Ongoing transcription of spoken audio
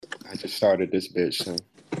I just started this bitch, so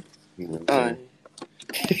you know what All I'm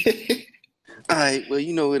right. saying. All right. Well,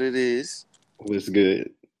 you know what it is. What's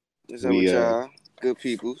good? What's up We with y'all? Good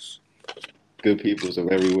peoples. good peoples of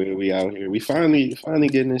everywhere. We out here. We finally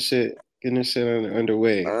getting this shit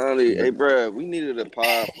underway Hey, bruh, we needed a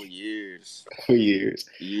pod for years. for years.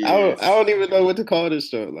 I Years. don't even know what to call this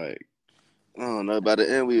show. Like I don't know. By the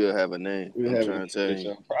end, we will have a name. we I'm having trying to tell a you.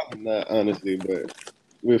 show. Probably not, honestly, but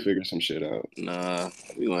we'll figure some shit out. Nah,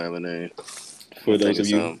 we gonna have a name. For I'm those thinking of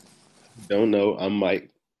you something. who don't know, I'm Mike.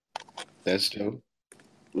 That's Joe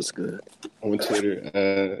What's good? on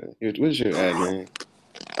Twitter. What's your ad name?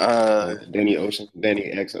 Uh, Danny Ocean, Danny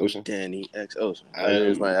X Ocean. Danny X Ocean. I That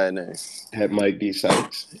is am my ad name. at Mike D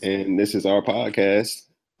Sykes, and this is our podcast.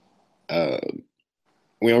 Uh,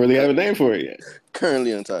 we don't really have a name for it yet,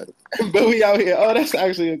 Currently untitled. but we out here. Oh, that's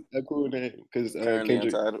actually a cool name because Currently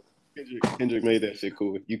untitled. Kendrick made that shit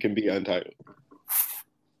cool. You can be untitled.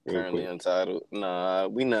 Real Currently quick. untitled. Nah,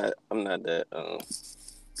 we not. I'm not that.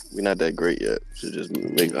 We not that great yet to just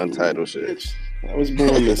make untitled shit. Bitch, I was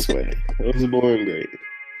born this way. I was born great.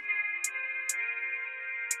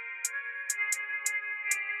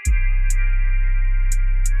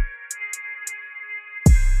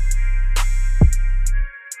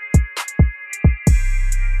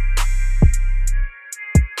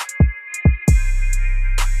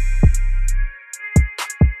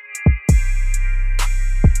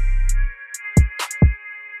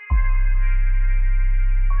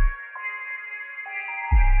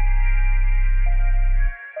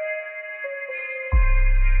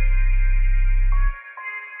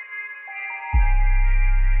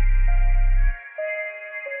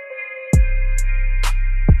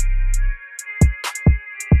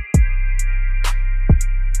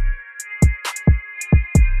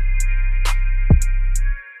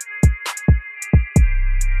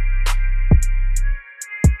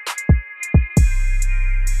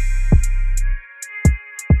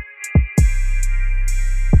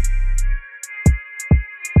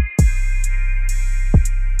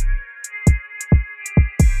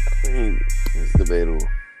 It's debatable.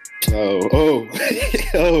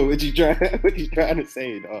 Oh, what you trying to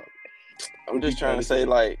say, dog? I'm just trying to say,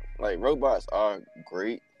 like robots are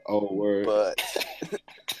great, Oh, word. but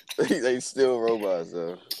they still robots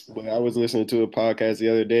though. But I was listening to a podcast the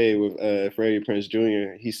other day with Freddie Prinze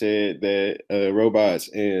Jr. He said that robots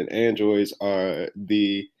and androids are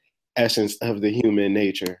the essence of the human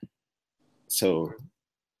nature. So,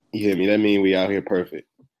 you hear me? That means we out here perfect.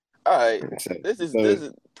 All right, So, this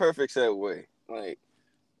is perfect segue. Like,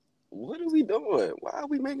 what are we doing? Why are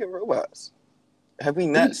we making robots? Have we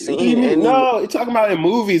not seen any? No, you're talking about in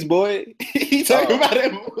movies, boy. He talking about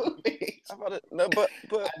in movies. No, but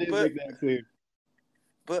I didn't make that clear.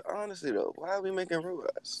 But honestly though, why are we making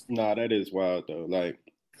robots? Nah, that is wild though. Like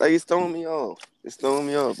it's throwing me off. It's throwing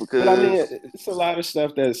me off because. But I mean, it's a lot of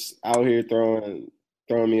stuff that's out here throwing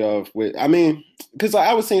me off with. I mean, because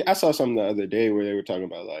I saw something the other day where they were talking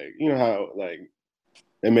about like, you know how like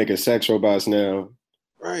they're making sex robots now,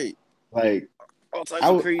 right? Like all types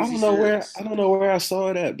of crazy. I don't know where I saw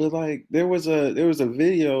it at, but like there was a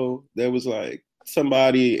video that was like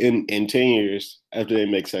somebody in 10 years after they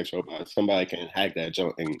make sex robots, somebody can hack that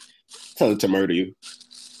junk and tell it to murder you.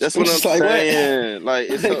 That's what I'm saying.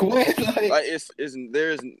 What?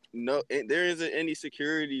 There isn't any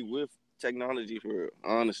security with technology for real,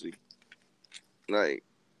 honestly. Like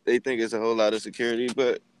they think it's a whole lot of security,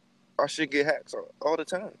 but our shit get hacked all the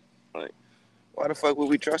time. Like, why the fuck would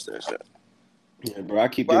we trust that shit? Yeah, bro, I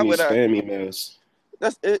keep getting these spam emails.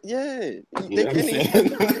 That's it. Yeah,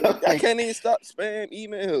 I can't even stop spam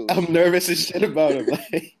emails. I'm nervous as shit about it.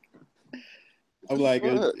 Like, I'm like,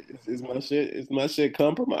 is my shit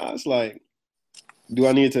compromised? Like, do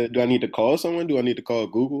I need to call someone? Do I need to call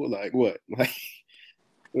Google? Like, what? Like,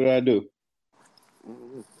 what do I do?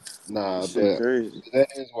 Nah, but crazy. That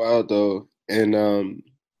is wild though. And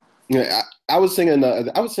yeah, I was thinking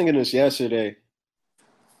this yesterday.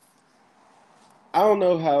 I don't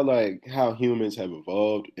know how humans have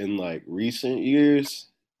evolved in like recent years.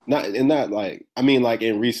 Not like I mean like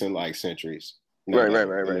in recent like centuries. Right.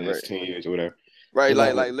 10 years or whatever. Right,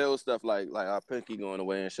 like little stuff like our pinky going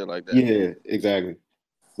away and shit like that. Yeah, exactly.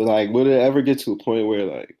 But like, would it ever get to a point where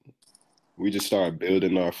like we just start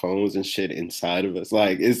building our phones and shit inside of us?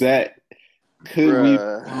 Like, could we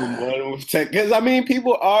one with tech? Because I mean,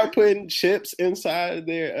 people are putting chips inside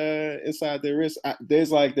their wrist.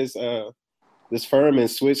 There's like this firm in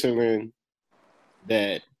Switzerland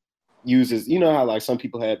that uses, you know how like some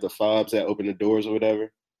people have the fobs that open the doors or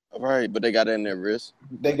whatever. Right, but they got it in their wrist.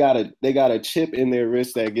 They got a chip in their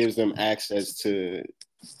wrist that gives them access to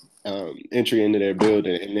entry into their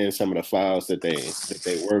building, and then some of the files that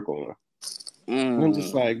they work on. And I'm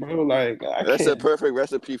just like, bro, like I That's a can't. perfect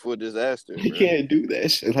recipe for disaster, You bro. can't do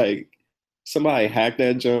that shit. Like somebody hack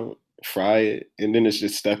that junk, fry it, and then it's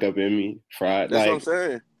just stuck up in me, fried. That's what I'm Like,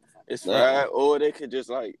 saying. It's nah. fried, or they could just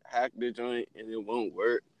like hack the joint and it won't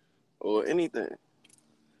work, or anything.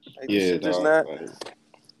 Like this Yeah, shit just dog. not. Like,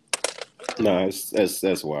 nah,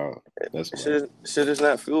 that's wild. That's wild. Shit is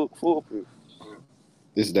not foolproof.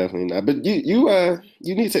 It's definitely not. But you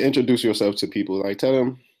need to introduce yourself to people. Like tell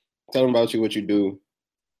them about you, what you do,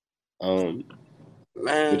 um, what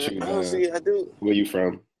Man, you honestly, I do. where you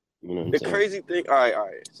from. You know what I'm The saying? crazy thing. All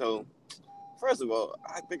right. So first of all,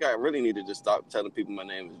 I think I really need to just stop telling people my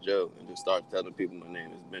name is Joe and just start telling people my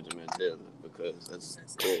name is Benjamin Taylor because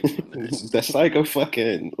that's clearly my name. That's like a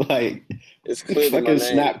fucking like It's clearly my fucking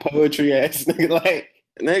name. snap poetry ass nigga. Like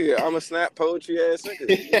Nigga, I'm a snap poetry ass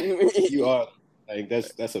nigga. you are like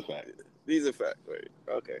that's a fact. These are facts, right?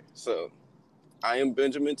 Okay, so I am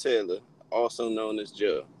Benjamin Taylor, also known as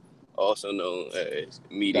Joe, also known as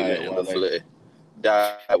Media Diet and Wale. LaFleur.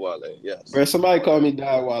 Die Wale, yes. Bro, somebody called me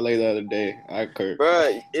Diet Wale the other day. I Kirk.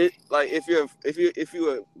 Bro, it like if you're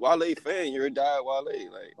a Wale fan, you're a Die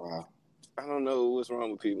Wale. Like Wow. I don't know what's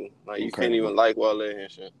wrong with people. Like you can't Incredible. even like Wale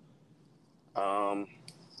and shit.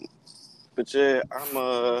 But yeah, I'm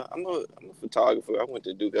a photographer. I went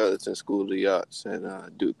to Duke Ellington School of the Arts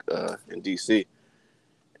at Duke in DC,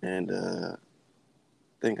 and I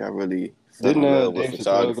think I really fell Didn't in love with Dave Chappelle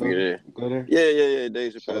photography there. go there? Yeah.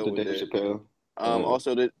 Dave Shout out Chappelle to went Dave there. Chappelle.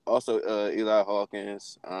 Also Eli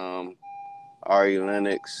Hawkins, Ari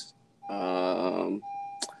Lennox, Y'all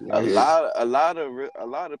here. a lot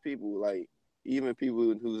of people, like even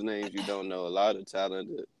people whose names you don't know, a lot of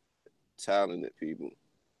talented people.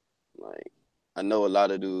 Like I know a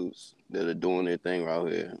lot of dudes that are doing their thing out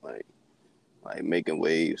here, like making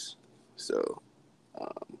waves. So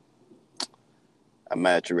I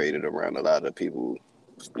maturated around a lot of people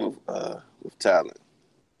with talent.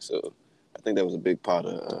 So I think that was a big part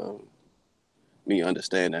of me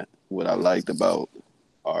understanding what I liked about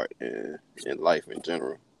art and life in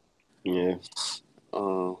general. Yeah.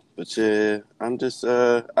 But yeah, I'm just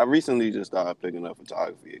I recently just started picking up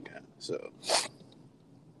photography again. So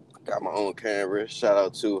got my own camera. Shout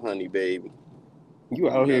out to Honey Baby. You You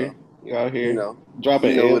out know, here. You out you here. know,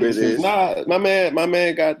 Dropping you know what it aliases. is. Nah, my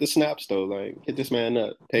man got the snaps though. Like, hit this man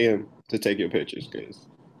up. Pay him to take your pictures, cause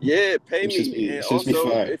Yeah, pay me. it And should be also,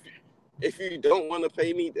 fire. if you don't want to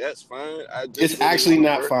pay me, that's fine. I just It's really actually want to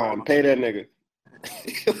not work on fine. my. Pay that nigga.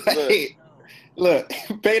 Look, Like, look,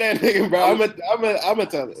 pay that nigga, bro. I'm I'm a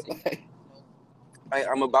tell it. Like,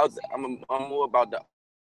 I'm about to, I'm more about the.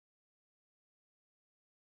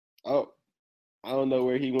 oh, I don't know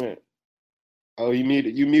where he went. Oh, you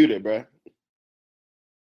muted, bro.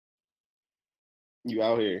 You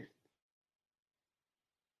out here.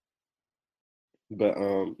 But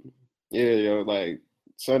yeah, yo, like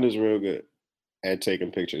Son is real good at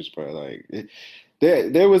taking pictures, bro. Like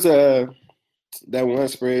there was that one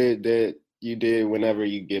spread that you did whenever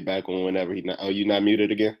you get back on whenever he not, oh, you not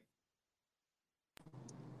muted again?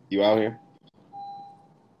 You out here?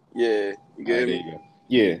 Yeah, you All right, get there me? you go.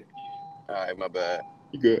 Yeah, All right, my bad.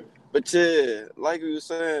 you good. But yeah, like we were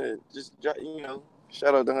saying, just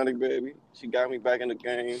shout out to Honey Baby. She got me back in the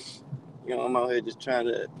game. I'm out here just trying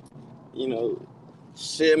to, you know,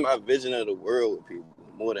 share my vision of the world with people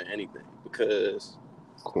more than anything because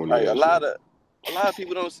Corny like ass shit.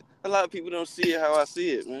 a lot of people don't see it how I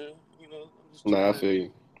see it, man. I'm just Nah, I feel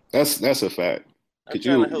you. That's a fact. I'm Cause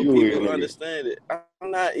trying to help you a weird people nigga. understand it.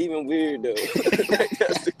 I'm not even weird though. Like,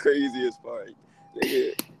 that's the craziest part.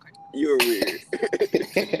 Nigga, you're weird.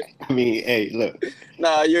 I mean, hey, look.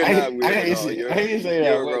 Nah, you're not I weird at ain't all. say I ain't say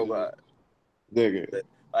that You're a was robot. nigga.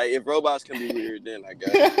 Like if robots can be weird, then I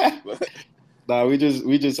got you. But Nah, we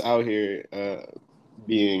just out here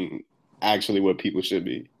being actually what people should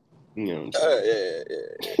be. You know what I'm saying?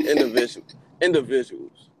 yeah.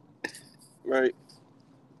 Individuals, right?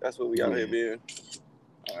 That's what we out here Yeah. being.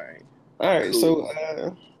 All right, All right, cool.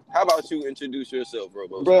 so How about you introduce yourself,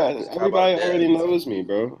 Robo bro, Science? How about everybody that? already knows me,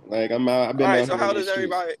 bro. Like I've All been right, out so here in how these does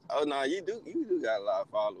streets. everybody? Oh no, you do got a lot of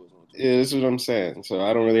followers on Twitter. Yeah, this is what I'm saying. So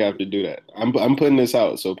I don't really have to do that. I'm putting this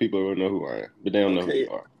out so people will know who I am, but they don't know who Okay, you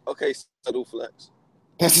are. okay, subtle flex.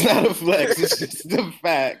 That's not a flex. It's just a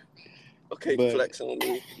fact. Okay, But flex on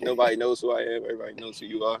me. Nobody knows who I am. Everybody knows who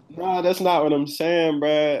you are. no, that's not what I'm saying,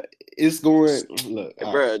 bro. It's going. Look, Hey,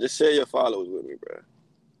 all right. bro, just share your followers with me, bro.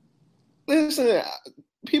 Listen,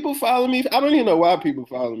 people follow me. I don't even know why people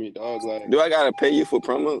follow me, dog. Like Do I gotta pay you for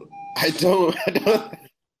promo?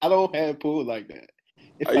 I don't have pull like that.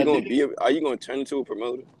 If I did, Are you gonna turn into a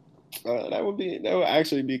promoter? That would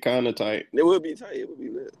actually be kind of tight. It would be tight. It would be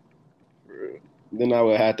lit. For real. Then I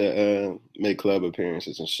would have to make club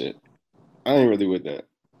appearances and shit. I ain't really with that.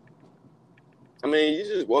 I mean, you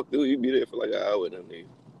just walk through. You be there for like an hour, then leave.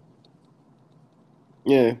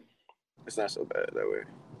 Yeah, It's not so bad that way.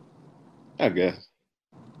 I guess.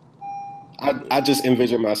 I just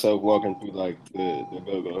envision myself walking through like the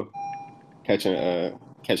go-go, catching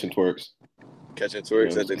twerks. Catching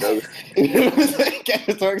twerks at the go-go.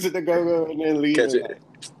 Catching twerks at the go-go and then leaving. Catch it.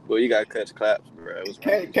 Well, you gotta catch claps, bro.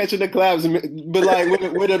 Catching the claps, but like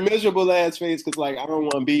with a miserable ass face, because like I don't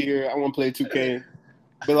want to be here. I want to play 2K,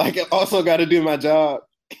 but like I also got to do my job.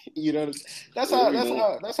 You know, that's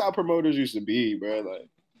how promoters used to be, bro. Like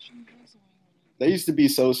they used to be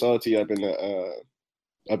so salty up in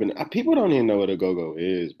people don't even know what a go-go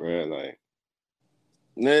is, bro. Like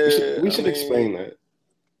we should explain that.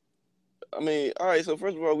 I mean, all right. So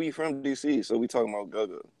first of all, we from DC, so we talking about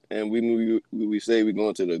go-go, and we say we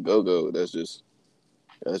going to the go-go. That's just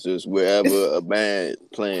wherever a band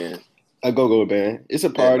playing. A go-go band. It's a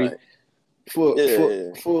party. Like,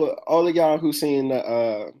 for all of y'all who seen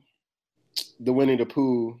the Winnie the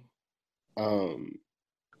Pooh,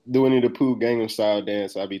 the Winnie the Pooh Gangnam Style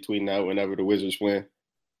dance, I be tweeting out whenever the Wizards win.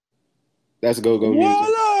 That's go-go music.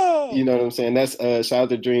 You know what I'm saying? That's shout out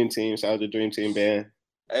to Dream Team. Shout out to Dream Team band.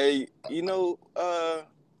 Hey, you know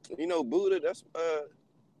Buddha. That's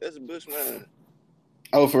Bushman.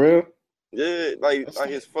 Oh, for real? Yeah, like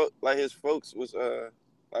his folks was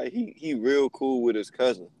like he real cool with his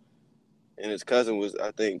cousin, and his cousin was,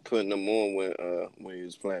 I think, putting him on when he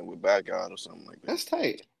was playing with Backyard or something like that. That's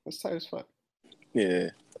tight. That's tight as fuck. Yeah,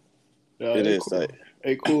 it is cool. tight.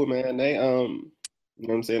 They cool, man. They you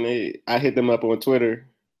know what I'm saying? I hit them up on Twitter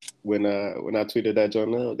when I tweeted that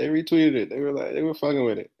joint out. They retweeted it. They were fucking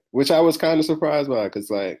with it, which I was kind of surprised by, because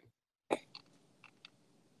like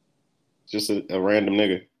just a random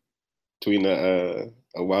nigga tweeting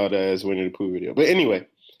a wild ass Winnie the Pooh video. But anyway,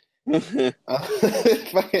 it's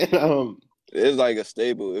like a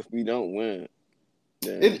staple. If we don't win,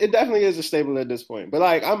 then... it definitely is a staple at this point. But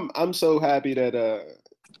like I'm so happy that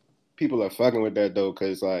people are fucking with that though,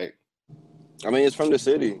 because like, I mean, it's from the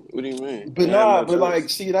city. What do you mean? But like,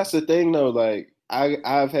 see, that's the thing though. Like,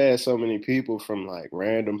 I've had so many people from like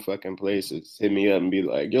random fucking places hit me up and be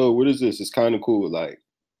like, "Yo, what is this? It's kind of cool." Like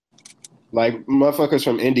motherfuckers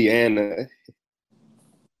from Indiana.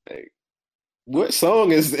 Like, what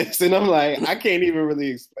song is this? And I'm like, I can't even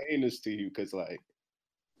really explain this to you, because like,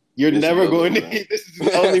 you're never going to hear this. Is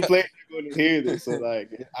the only place you're going to hear this. So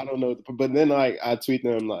like, I don't know. But then like, I tweet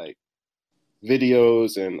them like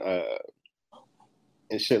videos and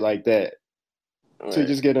shit like that, to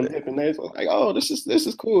just get them hip and they like, oh, this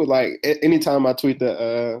is cool. Like anytime I tweet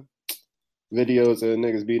the videos of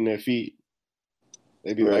niggas beating their feet,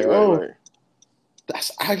 they be like, oh,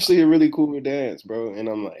 that's actually a really cool dance, bro. And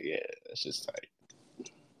I'm like, yeah, that's just tight.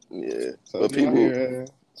 Yeah. So people here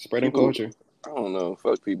spreading culture. I don't know.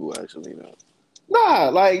 Fuck people actually though. Nah,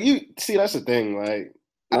 like you see, that's the thing. Like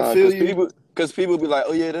I feel you. Because people be like,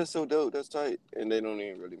 oh yeah, that's so dope, that's tight, and they don't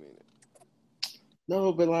even really mean it.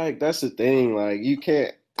 No, but like that's the thing. Like you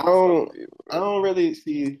can't. I don't really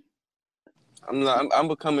see. I'm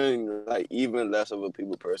becoming like even less of a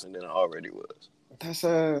people person than I already was. That's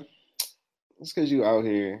because you out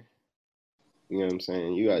here. You know what I'm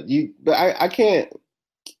saying? But I can't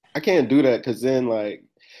do that, because then like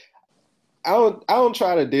I don't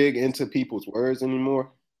try to dig into people's words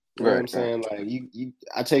anymore. You know what I'm saying? Like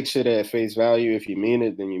I take shit at face value. If you mean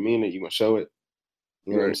it, then you mean it. You gonna show it.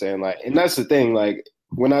 You know what I'm saying? Like, and that's the thing. Like,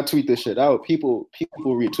 when I tweet this shit out, people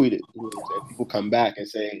retweet it. You know what I'm saying? People come back and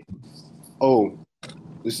say, "Oh,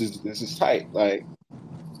 this is tight." Like,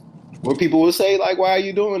 what people will say, like, "Why are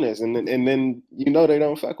you doing this?" And then you know they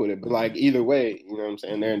don't fuck with it. But like either way, you know what I'm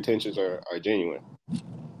saying? Their intentions are genuine.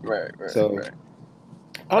 Right. So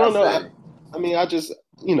I don't know. I mean, I just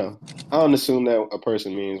I don't assume that a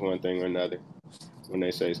person means one thing or another when they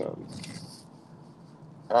say something.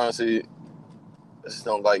 Honestly, I just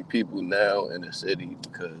don't like people now in the city,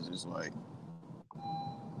 because it's like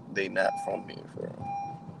they not from here, for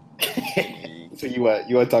real. So you want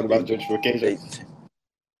to talk about gentrification?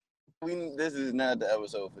 This is not the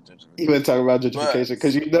episode for gentrification. You want to talk about gentrification,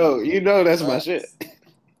 because you know that's my shit.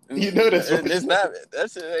 You know that's it's shit. Not.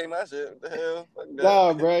 That shit ain't my shit. What the hell? Fuck that.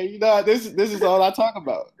 Nah, bro. You know this is all I talk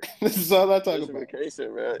about. This is all I talk about.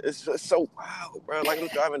 Gentrification, bro. It's just so wild, bro. Like I'm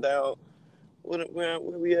driving down. Where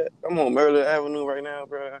we at? I'm on Maryland Avenue right now,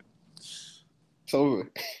 bro. It's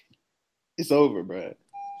over. It's over, bro.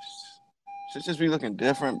 Shit just be looking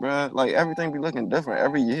different, bro. Like everything be looking different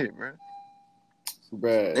every year, bro.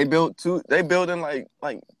 Bruh. They building like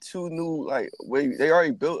two new they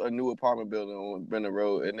already built a new apartment building on Brenner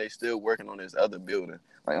Road, and they still working on this other building.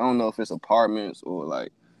 Like I don't know if it's apartments or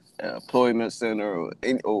like an employment center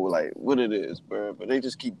or like what it is, bro. But they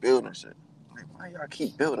just keep building shit. Like why y'all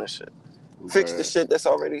keep building shit? Fix the shit that's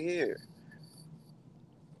already here.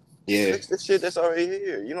 Yeah. Fix the shit that's already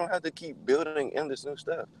here. You don't have to keep building endless new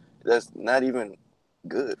stuff. That's not even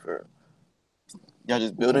good for. Y'all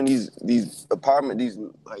just building these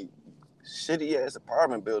like shitty ass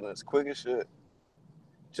apartment buildings quick as shit.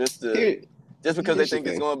 Just because they think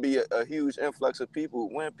it's gonna be a huge influx of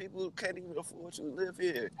people when people can't even afford to live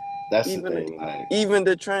here. That's the thing. Like even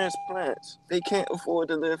the transplants, they can't afford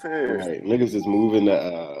to live here. Right. Niggas is moving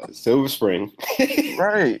to Silver Spring.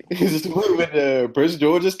 Right. Just moving to Prince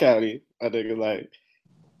George's County. I think it's like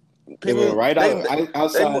people right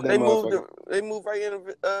outside they moved right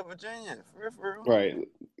into Virginia for real. Right.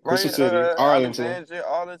 Crystal Right, City, Arlington.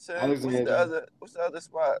 Arlington. What's the other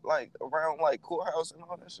spot? Like around like courthouse and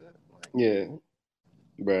all that shit. Like, yeah,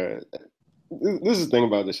 but this is the thing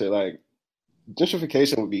about this shit. Like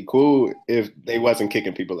gentrification would be cool if they wasn't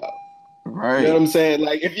kicking people out. Right. You know what I'm saying?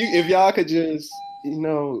 Like if y'all could just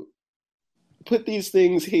put these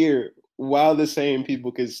things here while the same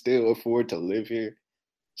people could still afford to live here.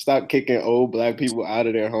 Stop kicking old Black people out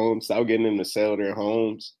of their homes. Stop getting them to sell their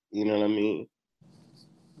homes. You know what I mean?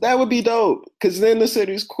 That would be dope. Because then the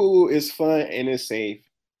city's cool, it's fun, and it's safe.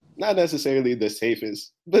 Not necessarily the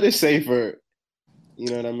safest, but it's safer. You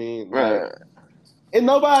know what I mean? Like, and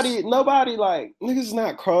nobody like niggas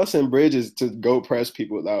not crossing bridges to go press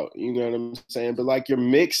people out. You know what I'm saying? But like you're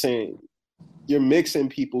mixing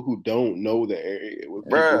people who don't know the area with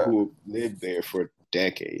people who lived there for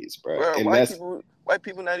decades, bro. And white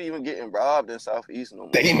people not even getting robbed in Southeast no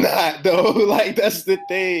more. They not though. Like that's the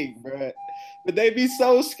thing, bro. But they be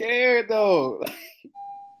so scared though.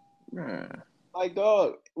 Like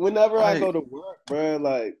dog, whenever I go to work, bro,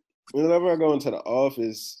 like whenever I go into the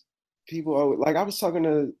office, people always, like I was talking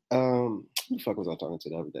to who the fuck was I talking to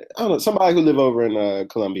the other day? I don't know, somebody who live over in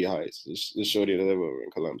Columbia Heights. The shorty that live over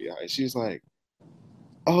in Columbia Heights. She's like,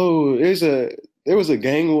 oh, there was a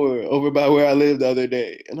gang war over by where I lived the other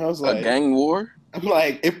day. And I was like, a gang war? I'm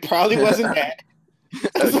like, it probably wasn't that.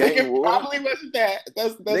 Probably wasn't that.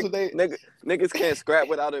 That's what they niggas can't scrap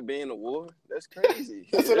without it being a war. That's crazy.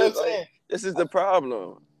 That's what I'm saying. This is the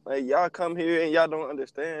problem. Like y'all come here and y'all don't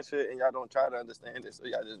understand shit and y'all don't try to understand it, so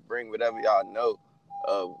y'all just bring whatever y'all know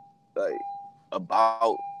of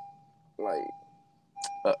about like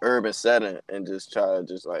an urban setting and just try to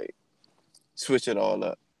just like switch it all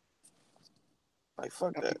up. Like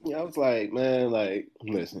fuck that. I was like, man, like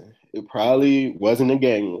listen, it probably wasn't a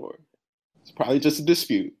gang war. It's probably just a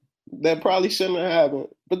dispute that probably shouldn't have happened.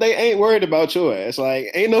 But they ain't worried about your ass. Like,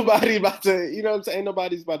 ain't nobody about to, you know what I'm saying? Ain't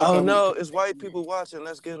nobody's about to. Oh no, it's white people watching.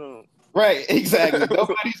 Let's get them. Right, exactly.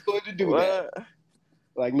 Nobody's going to do that.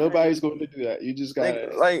 Like nobody's going to do that. You just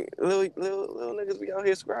gotta like little niggas be out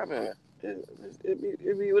here scrapping.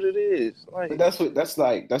 It be what it is. Like but that's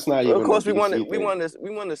not even. Of course, we want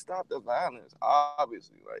to stop the violence.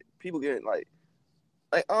 Obviously, like people getting like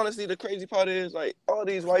honestly, the crazy part is like all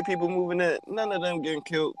these white people moving in, none of them getting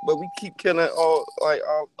killed, but we keep killing all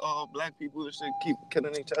Black people and shit. Keep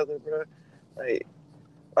killing each other, bro. Like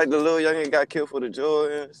the little youngin got killed for the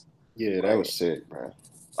Jordans. Yeah, that was sick, bro.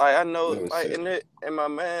 I know, and my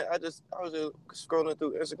man, I was just scrolling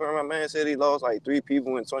through Instagram. My man said he lost like 3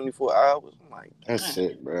 people in 24 hours. I'm like, that's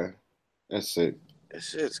sick, bro. That's sick. That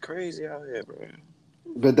shit's crazy out here, bro.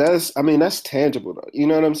 But that's tangible though. You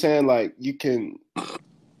know what I'm saying? Like you can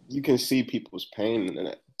see people's pain in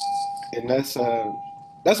that, and that's why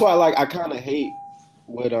I kind of hate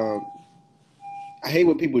what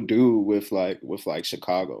people do with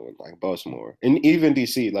Chicago and like Baltimore and even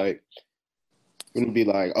DC. Like wouldn't be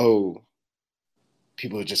like, oh,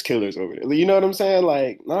 people are just killers over there. You know what I'm saying?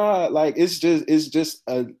 Like nah, like it's just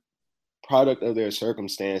a product of their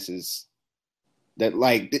circumstances that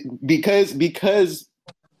like because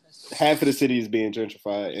half of the city is being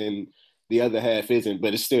gentrified and the other half isn't,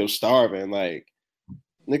 but it's still starving. Like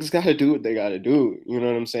niggas gotta do what they gotta do. You know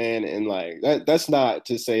what I'm saying? And like that's not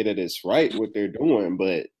to say that it's right what they're doing,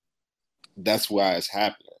 but that's why it's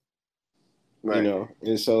happening. Right. You know?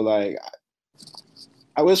 And so like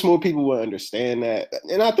I wish more people would understand that.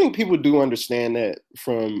 And I think people do understand that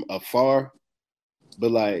from afar,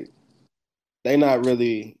 but like they're not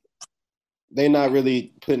really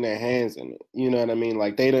putting their hands in it. You know what I mean?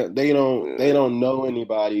 Like they don't know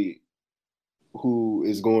anybody who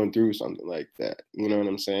is going through something like that. You know what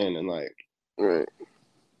I'm saying? And like, right.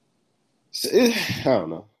 I don't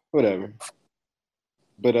know, whatever.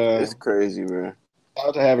 But it's crazy, man. Shout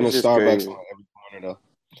out to having a It's just Starbucks crazy. on every corner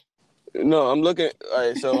though. No, I'm looking. All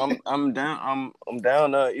right, so I'm down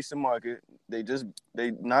Eastern Market. They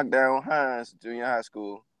knocked down Hines Junior High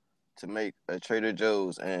School to make a Trader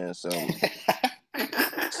Joe's and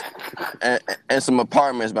and some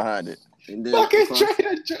apartments behind it. And then Fucking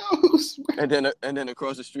Trader Joe's. and then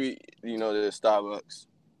across the street, there's Starbucks,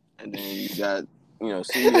 and then you got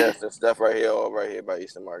CVS and stuff all right here by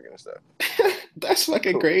Eastern Market and stuff. That's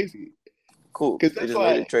fucking crazy. Cool. They just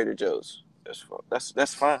made a Trader Joe's.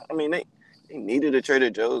 That's fine. I mean, they needed a Trader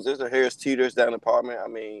Joe's. There's a Harris Teeter's down the apartment. I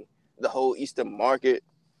mean, the whole Eastern Market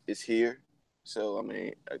is here. So, I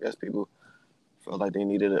mean, I guess people felt like they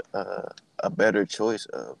needed a better choice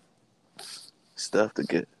of stuff to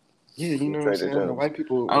get. Yeah, you know what I'm saying? The white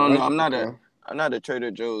people. I don't know. I'm not a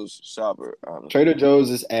Trader Joe's shopper. Honestly. Trader Joe's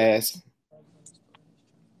is ass.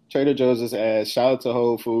 Trader Joe's is ass. Shout out to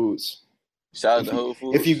Whole Foods. Shout out to Whole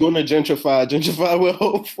Foods. If you're gonna gentrify with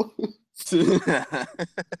Whole Foods.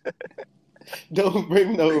 Don't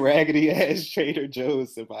bring no raggedy ass Trader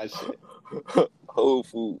Joe's to my shit. Whole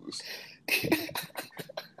Foods.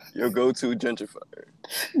 Your go-to gentrifier.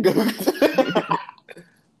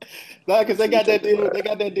 Nah, because they got that deal. They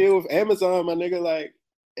got that deal with Amazon, my nigga. Like,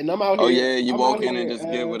 and I'm out here. Oh yeah, you walk in and just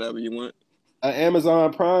get whatever you want. An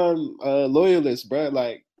Amazon Prime loyalist, bro.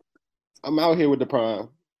 Like, I'm out here with the Prime,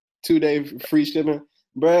 2-day free shipping,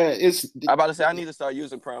 bro. I'm about to say I need to start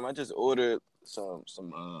using Prime. I just ordered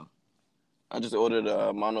I just ordered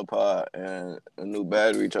a monopod and a new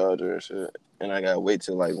battery charger and shit. And I gotta wait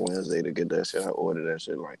till like Wednesday to get that shit. I ordered that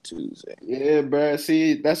shit like Tuesday. Yeah, bro.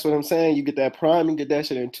 See, that's what I'm saying. You get that Prime, you get that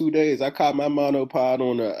shit in 2 days. I caught my monopod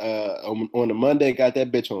on a Monday, got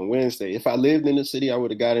that bitch on Wednesday. If I lived in the city, I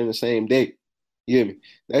would have got it in the same day. You hear me?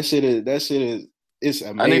 That shit is it's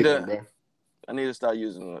amazing, bro. I need to start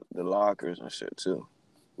using the lockers and shit too.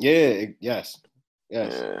 Yeah, yes.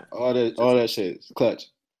 Yeah. All that shit is clutch.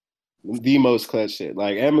 The most clutch shit.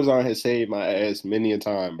 Like, Amazon has saved my ass many a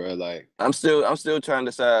time, bro. Like, I'm still trying to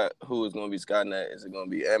decide who is gonna be Skynet. Is it gonna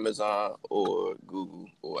be Amazon or Google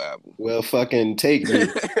or Apple? Well, fucking take me.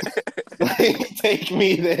 Take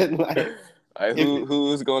me then. Like,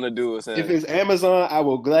 who's gonna do it? If it's Amazon, I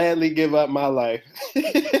will gladly give up my life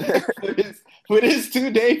with his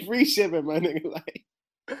 2-day free shipping, my nigga. Like,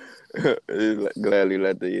 gladly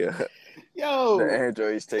let the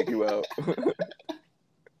androids take you out.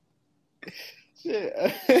 Shit.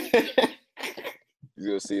 You're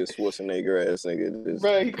gonna see a Schwarzenegger ass nigga just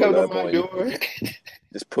bro, he come to my door.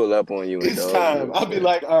 Just pull up on you. It's time. I'll be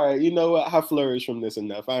like, all right, you know what? I flourished from this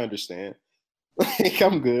enough. I understand. Like,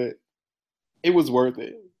 I'm good. It was worth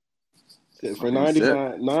it. For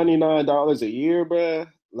 $99 a year, bro.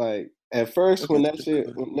 Like, at first, when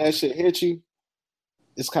that shit hit you,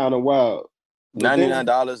 it's kind of wild.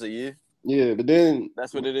 $99 a year? Yeah, but then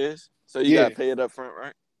that's what it is. So you gotta pay it up front,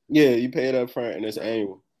 right? Yeah, you pay it up front and it's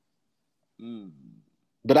annual.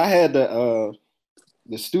 But I had the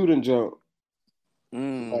student jump.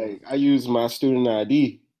 Like, I used my student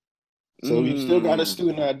ID. So you still got a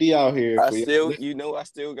student ID out here. I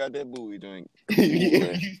still got that buoy drink.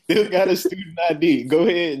 You still got a student ID. Go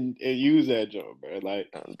ahead and use that jump, bro. Like,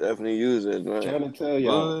 I'll definitely use it, man. Trying to tell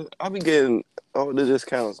y'all. I'll be getting all the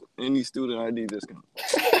discounts, any student ID discount.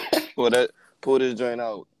 Pull this joint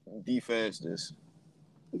out, defense this.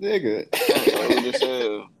 Nigga.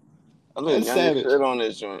 I look savage shit on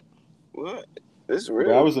this joint. What? This real?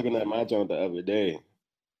 Bro, I was looking at my joint the other day.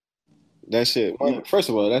 That shit. First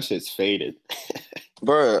of all, that shit's faded.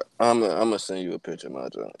 Bro, I'm gonna send you a picture of my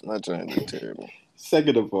joint. My joint is terrible.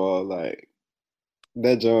 Second of all, like,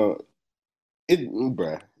 that joint, it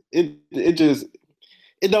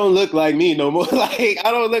don't look like me no more. Like,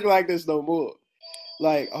 I don't look like this no more.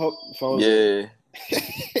 Like, phone. Yeah.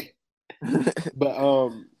 But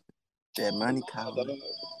that money collar.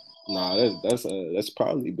 Nah, that's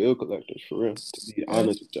probably bill collectors for real. To be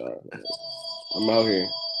honest with y'all, I'm out here.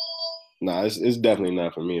 Nah, it's definitely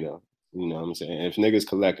not for me though. You know what I'm saying? If niggas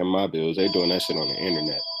collecting my bills, they doing that shit on the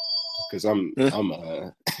internet. Cause I ain't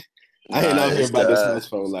out here about this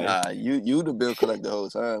phone life. Nah, you the bill collector the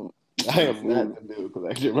whole time. I am not the bill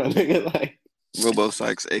collector, my nigga. Like, Robo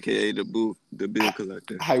Sykes, aka the bill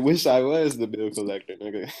collector. I wish I was the bill collector,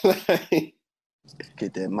 nigga.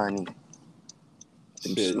 Get that money.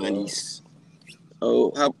 Monies.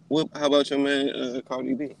 Oh, how about your man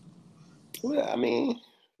Cardi B? Well, I mean,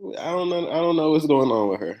 I don't know what's going on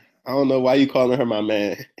with her. I don't know why you calling her my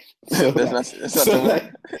man. So, that's not your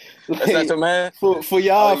man. That's not your man. For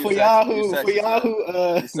y'all who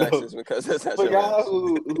because that's not your man.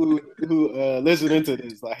 who listening to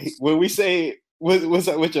this, like, when we say what's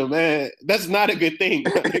up with your man? That's not a good thing.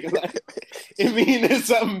 Like, it means that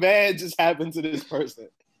something bad just happened to this person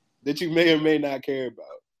that you may or may not care about.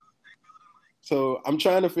 So I'm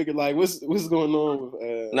trying to figure like what's going on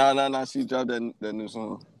with Nah. She dropped that new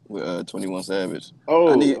song with 21 Savage.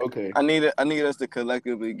 Okay. I need us to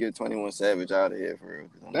collectively get 21 Savage out of here for real.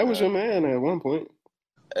 That was your man at one point.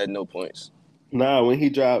 At no points. Nah, when he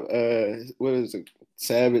dropped what is it?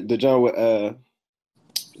 Savage, the John with Metro.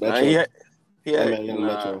 Nah, he had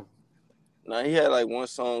Metro. Nah, he had like one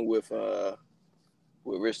song with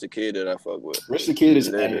Rich the Kid that I fuck with. Rich the Kid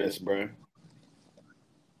is ass, bro.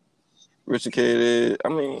 Rich the Kid is. I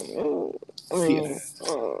mean,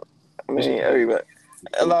 everybody.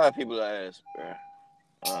 A lot of people are ass, bro.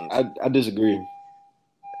 I disagree.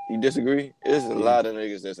 You disagree? There's a lot of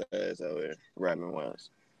niggas that's ass out here, rapping wise.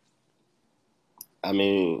 I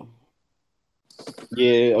mean,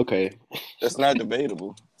 yeah, okay. That's not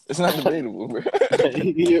debatable. It's not debatable, bro.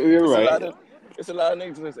 You're right. It's a lot of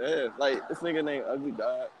niggas that's ass. Like, this nigga named Ugly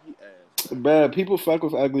God, he ass. Bad people fuck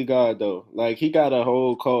with Ugly God, though. Like, he got a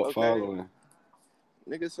whole cult following.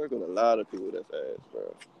 Niggas circle a lot of people that's ass,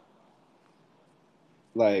 bro.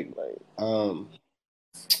 Like,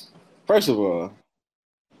 first of all,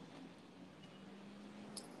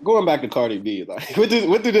 going back to Cardi B, like, what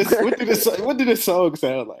did this song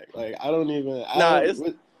sound like? Like, I don't even.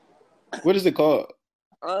 What is it called?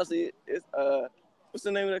 Honestly, it's what's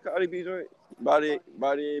the name of the Cardi B joint? Body.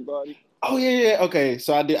 Oh yeah. Okay,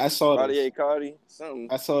 so I saw Body this. A Cardi, something.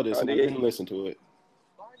 I saw this. Cardi and I didn't listen to it.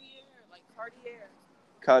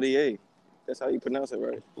 Cartier. That's how you pronounce it,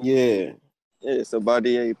 right? Yeah. Yeah. So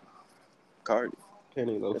Body A Cardi.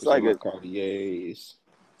 It's like a Cartiers.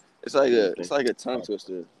 It's like a tongue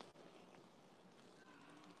twister.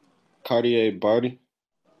 Cartier Barty.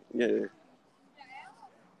 Yeah.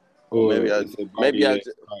 Or maybe I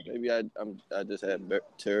just had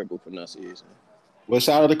terrible pronunciation. Well,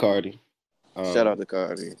 shout out to Cardi. Shout out to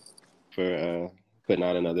Cardi for putting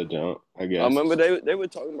out another jump. I guess. I remember they were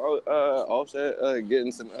talking about Offset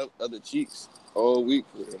getting some other cheeks all week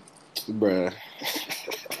for him. Bruh.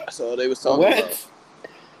 So they was talking about.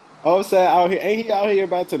 Offset out here, ain't he out here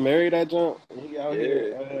about to marry that jump? He out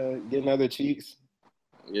here getting other cheeks.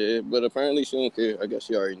 Yeah, but apparently she don't care. I guess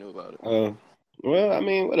she already knew about it. Well, I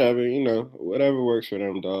mean, whatever, whatever works for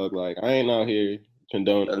them, dog. Like, I ain't out here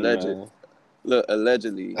condoning. Allegedly.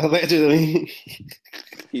 Allegedly.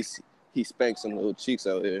 he spanked some little cheeks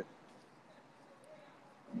out here.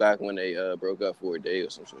 Back when they broke up for a day or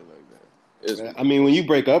some shit like that. I mean, when you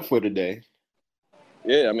break up for the day.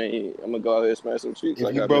 Yeah, I mean, I'm gonna go out here and smash some cheeks. If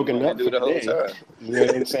like you broken up for the whole time. You know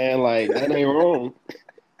what I'm saying? Like, that ain't wrong.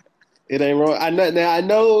 It ain't wrong. I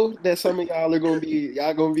know that some of y'all are gonna be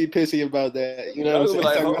pissy about that. You know what I'm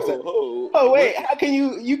saying? Like, oh wait, how can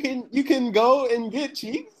you can go and get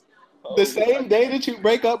cheeks the same day that you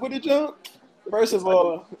break up with a junk? First of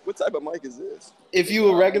all, what type of mic is this? If you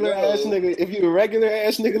a regular ass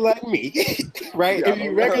nigga like me, right? If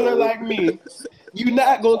you regular like me, you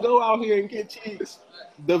not gonna go out here and get cheeks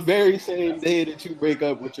the very same day that you break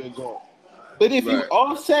up with your junk. But if you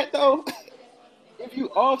Offset though. If you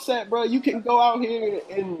Offset, bro, you can go out here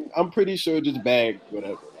and I'm pretty sure just bag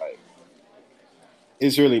whatever. Like,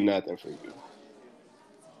 it's really nothing for you.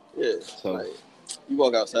 Yeah. So like, you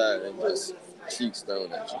walk outside and just cheeks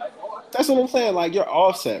thrown at you. That's what I'm saying. Like, you're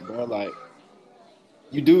Offset, bro. Like,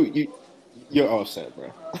 you're Offset,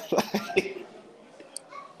 bro. Like,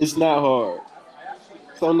 it's not hard.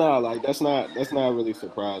 So no, like that's not really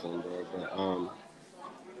surprising, bro. But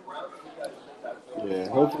yeah,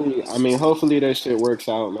 hopefully that shit works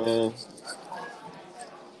out, man.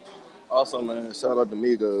 Also, man, shout out to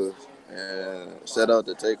Migos and shout out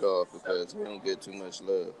to Takeoff because we don't get too much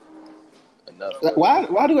love. Enough.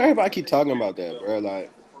 Why do everybody keep talking about that, bro?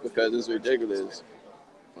 Like, because it's ridiculous.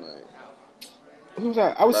 Like, who's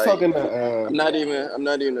that? I was talking to. I'm not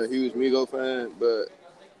even a huge Migos fan, but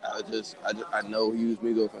I know huge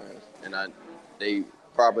Migos fans, and they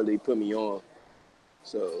properly put me on,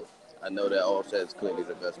 so. I know that Offset's clearly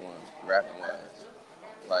the best one, rapping wise.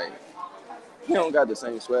 Like, he don't got the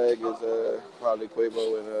same swag as probably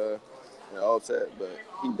Quavo and Offset, but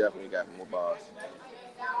he definitely got more bars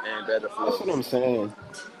and better flows. That's what I'm saying.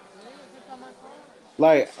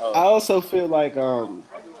 Like, I also feel like Quavo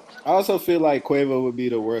would be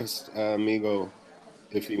the worst Migo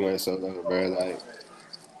if he went solo, bro. Like,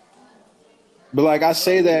 but like I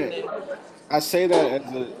say that as a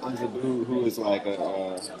dude who is like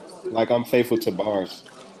I'm faithful to bars.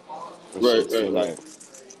 Right. Like,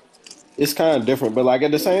 it's kind of different, but like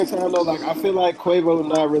at the same time though, like I feel like Quavo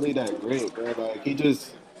not really that great, bro. Like he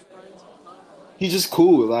He's just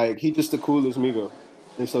cool. Like he just the coolest Migo,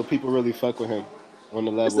 and so people really fuck with him on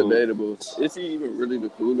the It's level. debatable. Is he even really the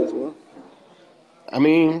coolest one? I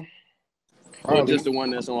mean, Or probably just the one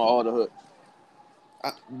that's on all the hooks?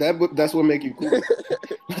 that's what make you cool.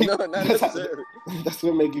 No, not necessarily. That's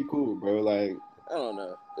what make you cool, bro. Like I don't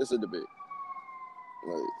know. It's a debate.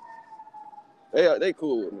 Like they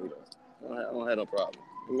cool with me though. I don't have no problem.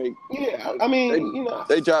 yeah, I mean,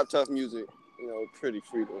 they drop tough music. Pretty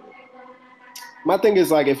frequently. my thing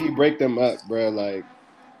is like if you break them up, bro, like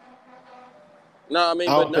No, I mean,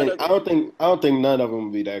 but none of I don't think none of them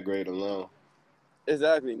would be that great alone.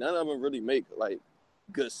 exactly none of them really make like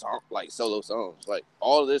good song, like solo songs. Like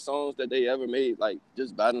all of their songs that they ever made, like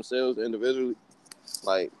just by themselves individually,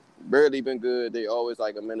 like barely been good. They always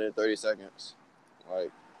like a minute and 30 seconds.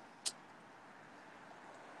 Like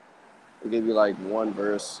they give you like one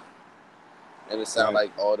verse, and it sounds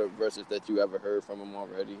like all the verses that you ever heard from them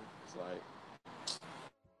already. It's like,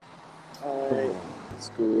 all right,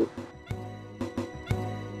 it's cool.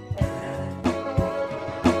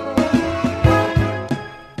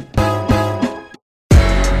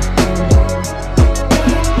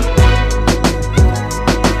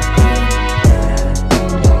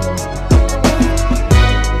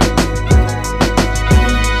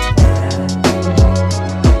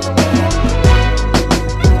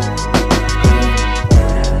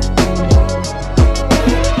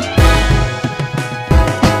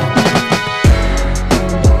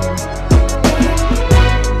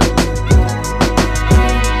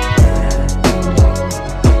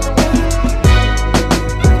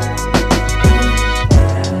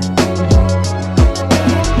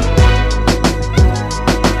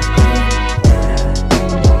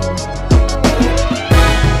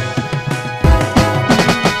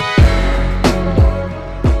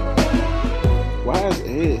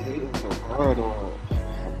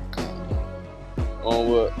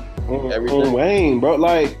 On Wayne, bro.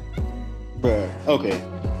 Like, bro. Okay.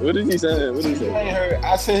 What did he say?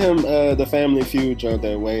 I sent him the Family Feud joint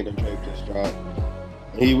that Wayne and Drake just dropped.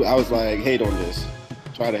 I was like, hate on this.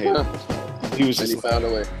 Try to hate on this. He was just. And he found a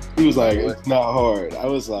way. He was like, it's not hard. I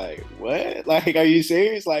was like, what? Like, are you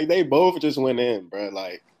serious? Like, they both just went in, bro.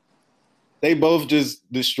 Like, they both just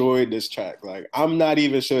destroyed this track. Like, I'm not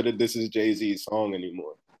even sure that this is Jay-Z's song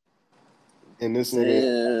anymore. And this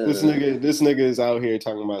nigga is out here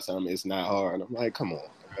talking about something. It's not hard. I'm like, come on,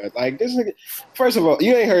 bro. Like this nigga. First of all,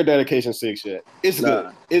 you ain't heard Dedication 6 yet. It's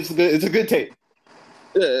good. It's good. It's a good tape.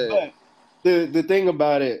 Yeah. But the thing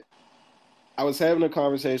about it, I was having a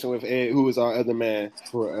conversation with Ed, who is our other man.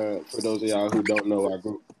 For those of y'all who don't know our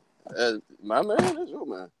group, my man, that's your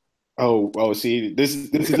man. Oh, see, this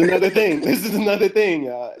is another thing. This is another thing.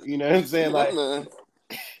 You know what I'm saying? Like.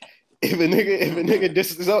 If a nigga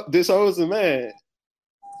disowns a man,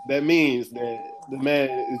 that means that the man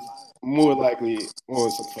is more likely on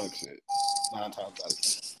some fuck shit 9 times out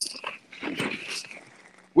of 10.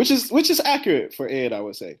 Which is accurate for Ed, I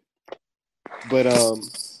would say. But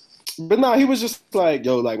no, he was just like,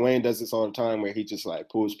 yo, like Wayne does this all the time where he just like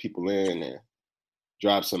pulls people in and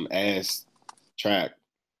drops some ass track.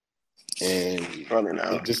 And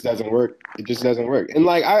it just doesn't work. It just doesn't work. And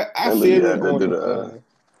like I feel it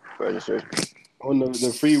on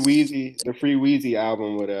the Free Weezy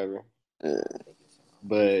album, whatever. Yeah.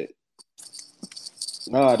 But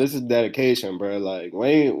nah, this is dedication, bro. Like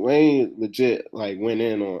Wayne legit like went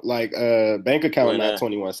in on like Bank Account not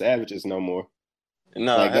 21 Savages no more.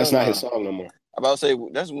 No, like that's not his song no more. I'm about to say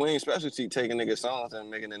that's Wayne's specialty, taking niggas songs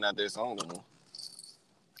and making it not their song no more.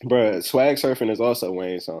 Bruh, Swag Surfing is also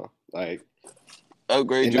Wayne's song. Like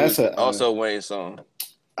Upgrade You is also Wayne's song.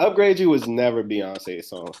 Upgrade You was never Beyonce's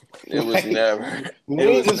song. It was never.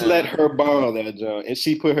 Wayne just let her borrow that joint, and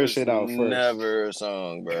she put her shit out first. Never a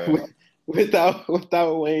song, bro.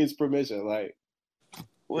 without Wayne's permission. Like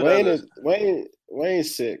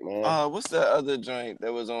Wayne's sick, man. What's that other joint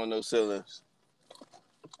that was on those ceilings?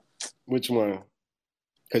 Which one?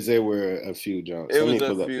 Because there were a few joints. It was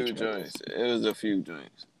a few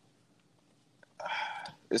joints.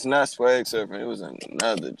 It's not Swag Surfing. It was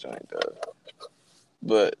another joint though.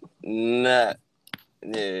 But not,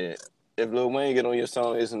 yeah. If Lil Wayne get on your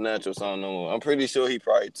song, it's not your song no more. I'm pretty sure he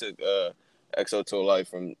probably took XO to Life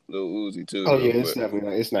from Lil Uzi too. Oh yeah, it's definitely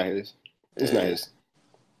not. It's not his. It's not his.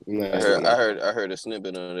 I heard a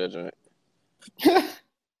snippet on that joint.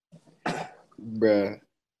 Bruh,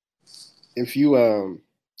 if you all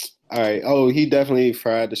right. Oh, he definitely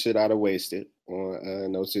fried the shit out of Wasted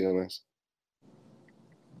on No Ceilings.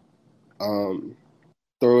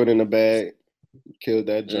 Throw It in the Bag. Killed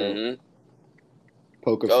that jump. Mm-hmm.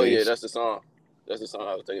 Poker Face. Face. Yeah, that's the song. That's the song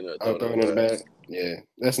I was thinking of. I'm throwing it back. Yeah,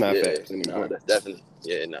 that's not fast No, anymore. that's definitely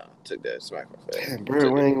took that smack on fast. Damn,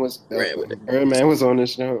 Birdman was on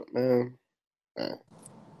this show, man.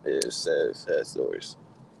 It's sad stories.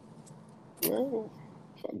 Well,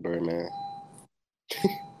 fuck Birdman.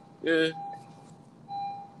 Yeah.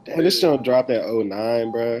 Damn, this show dropped at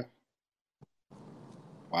 09, bro.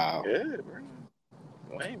 Wow. Yeah, bro.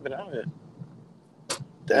 Wayne been out here.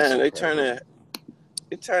 Damn, they turning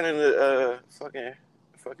the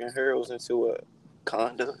fucking heroes into a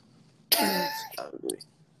condo. Ugly.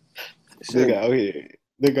 Look out here.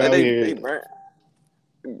 They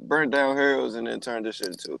burnt down heroes and then turned this shit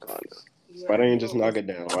into a condo. Why they ain't just knock it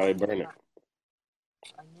down? Why they burn it?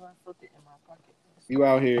 You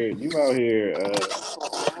out here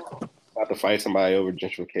about to fight somebody over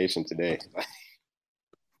gentrification today.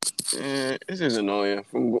 Yeah, it's just annoying.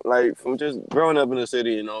 From just growing up in the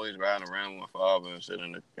city and always riding around with my father and shit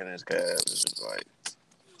in his cab. It's just like,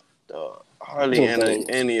 dog, hardly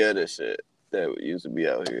any other shit that used to be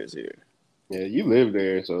out here is here. Yeah, you live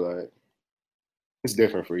there, so like, it's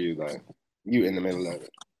different for you. Like, you in the middle of it.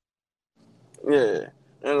 Yeah,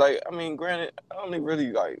 and like, I mean, granted, I only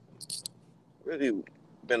really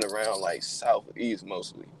been around like southeast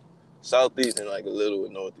mostly, southeast and like a little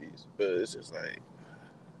with northeast, but it's just like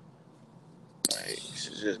it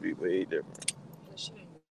should just be way different.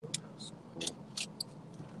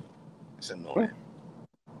 It's annoying.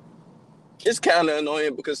 It's kind of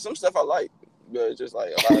annoying because some stuff I like, but it's just like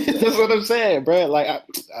a lot of stuff. That's what I'm saying, bro. Like,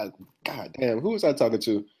 God damn, who was I talking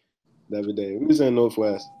to the other day? We was in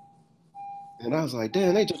Northwest, and I was like,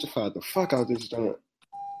 damn, they gentrified the fuck out this joint.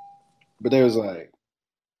 But they was like,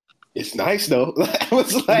 it's nice though. I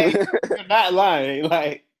was like, you're not lying,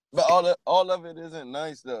 like. But all of it isn't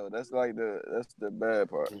nice though. That's the bad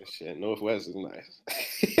part. Shit, Northwest is nice.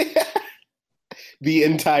 The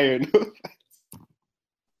entire Northwest.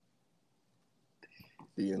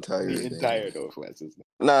 The entire Northwest is nice.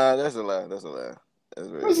 Nah, that's a lie. That's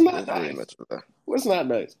really nice. Very much a lie. What's not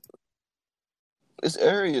nice? It's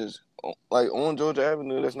areas like on Georgia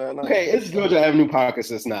Avenue that's not nice. Okay, it's Georgia Avenue pockets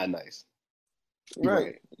that's not nice.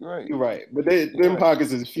 Right. You're right. But them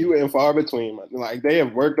pockets is few and far between. Like, they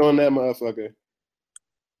have worked on that motherfucker.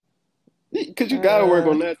 Because you got to work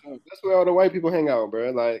on that. That's where all the white people hang out,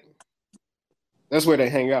 bro. Like, that's where they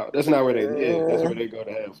hang out. That's not where they live. That's where they go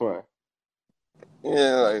to have fun.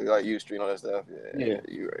 Yeah, like U Street and all that stuff. Yeah.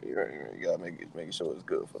 You're right. You got to make sure it's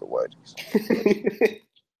good for the whites.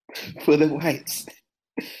 For the whites.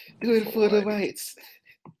 Do it for the whites.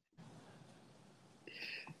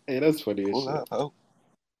 Hey, that's funny as shit.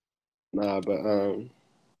 Nah, but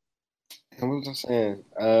what was I saying?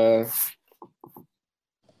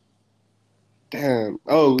 Damn.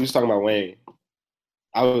 Oh, we was talking about Wayne.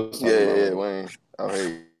 I was talking about Wayne. Oh,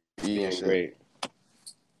 hey, being great.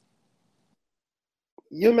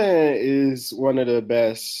 Your man is one of the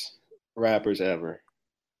best rappers ever.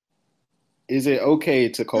 Is it okay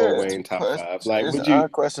to call Wayne top 5? Like, would you?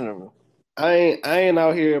 Questionable. I ain't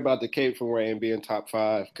out here about the cape for Wayne being top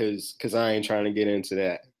 5 because I ain't trying to get into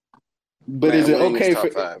that. But man, is it Wayne okay for?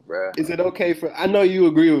 Top 5, bro. Is it okay for? I know you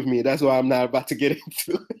agree with me. That's why I'm not about to get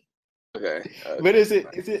into it. Okay. But is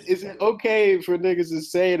it okay for niggas to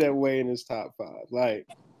say that Wayne is top 5? Like,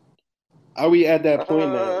 are we at that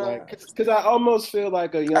point now? Like, because I almost feel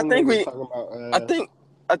like a young nigga talking about.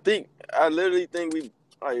 I literally think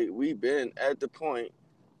we've been at the point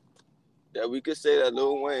that we could say that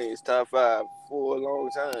Lil Wayne is top 5 for a long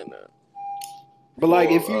time now. But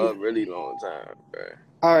like, if you a really long time, bro.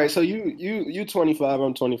 All right, so you 25,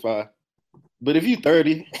 I'm 25. But if you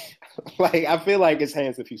 30, like, I feel like it's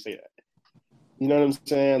hands if you say that. You know what I'm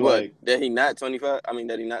saying? What, like that he not 25? I mean,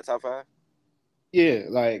 that he not top 5? Yeah,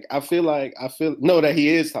 like I feel no, that he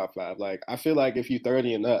is top 5. Like, I feel like if you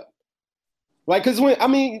 30 and up, like, cause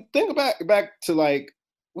think back to like,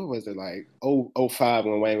 what was it, like 05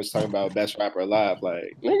 when Wayne was talking about best rapper alive.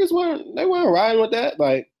 Like, niggas weren't riding with that.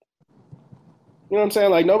 Like, you know what I'm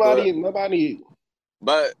saying? Like, nobody.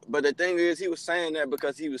 But the thing is, he was saying that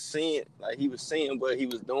because he was seeing what he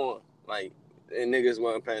was doing, like, and niggas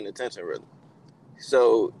weren't paying attention really.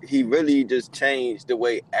 So he really just changed the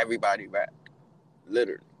way everybody rapped,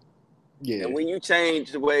 literally. Yeah. And when you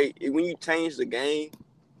change the game,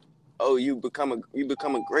 you become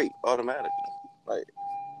a great automatically. Like,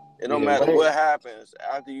 it don't matter what happens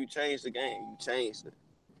after you change the game, you changed it.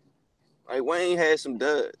 Like, Wayne had some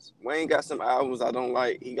duds. Wayne got some albums I don't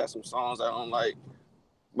like. He got some songs I don't like.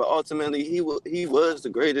 But ultimately, he was the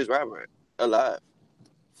greatest rapper alive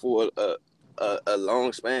for a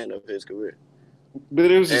long span of his career.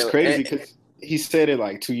 But it was just crazy because he said it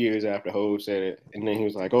like 2 years after Hov said it, and then he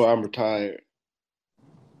was like, "Oh, I'm retired."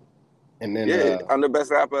 And then I'm the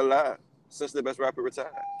best rapper alive since the best rapper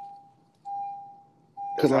retired.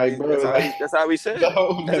 Cause like, bro, that's how we said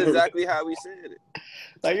it. That's exactly how we said it.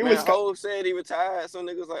 Like it was. Hov said he retired. Some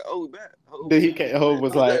niggas like, oh, bet. Hov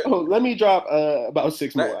was like, oh, let me drop about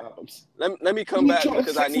 6 more albums. Let me come back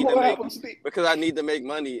because I need to make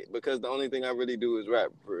money because the only thing I really do is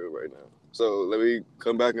rap for real right now. So let me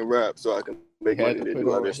come back and rap so I can make money to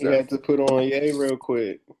do other stuff. He had to put on Ye real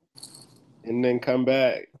quick, and then come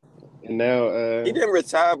back. And now he didn't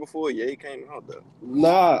retire before Ye came out though.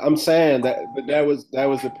 Nah, I'm saying that, but that was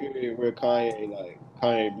the period where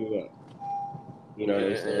Kanye blew up. You know what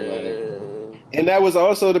I'm saying? Like, and that was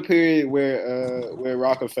also the period where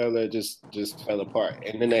Rockefeller just fell apart,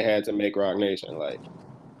 and then they had to make Roc Nation. Like,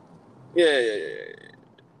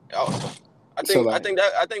 I think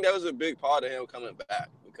that was a big part of him coming back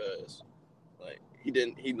because, like,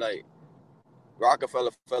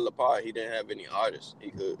 Rockefeller fell apart. He didn't have any artists he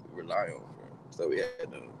could rely on, so he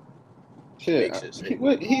had to.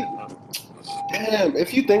 Damn,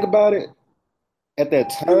 if you think about it, at that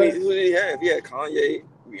time, who did he have? He had Kanye,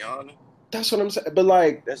 Rihanna. That's what I'm saying. But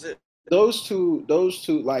like, that's it. Those two,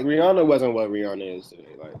 like Rihanna wasn't what Rihanna is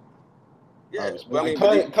today. Like, but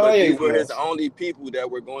Kanye these were his only people that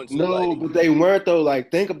were going to. No, but they weren't though. Like,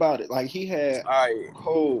 think about it. Like, he had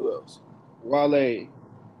Cole, Wale.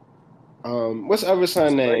 What's the other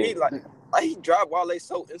son name? He dropped Wale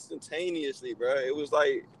so instantaneously, bro. It was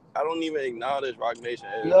like I don't even acknowledge Roc Nation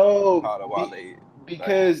as part of Wale.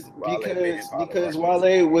 Because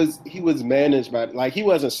Wale was managed by, like, he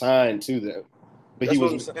wasn't signed to them, but that's he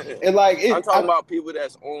was. What I'm saying. And like, I'm talking about people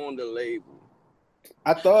that's on the label.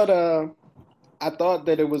 I thought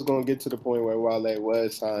that it was gonna get to the point where Wale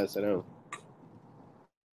was signed to them,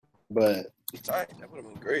 but that would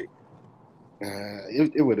have been great.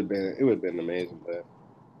 It would have been amazing, but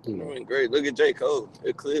it would have been great. Look at J. Cole.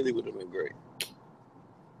 It clearly would have been great.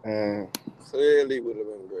 Clearly would have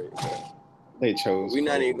been great. Bro. They chose. We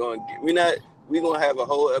gonna have a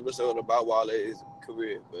whole episode about Wale's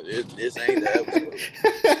career, but this ain't the episode.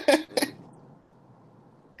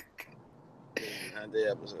 Not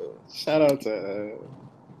the episode. Shout out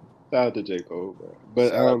to J. Cole, bro.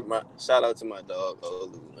 But shout out to my dog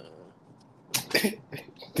Olu, man.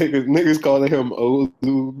 niggas calling him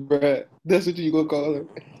Olu, bro. That's what you gonna call him?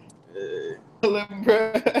 Yeah. Call him,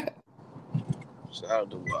 bro. Shout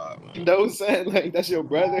out to Bob, man. You know what I'm saying? Like, that's your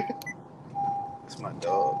brother. That's my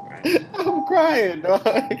dog, man. I'm crying, dog.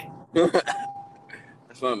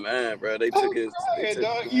 That's my man, bro. They took his.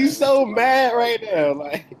 Dog. You so mad right now,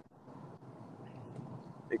 like.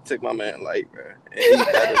 They took my man light, bro. And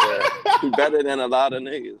he better than a lot of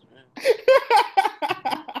niggas, man.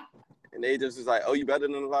 And they just was like, "Oh, you better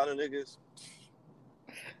than a lot of niggas."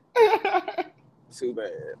 Too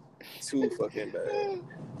bad. Too fucking bad.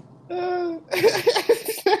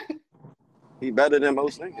 He better than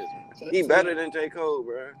most niggas. He better than J. Cole,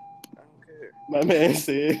 bro. I don't care. My man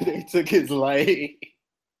said they took his light.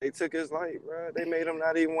 They took his light, bro. They made him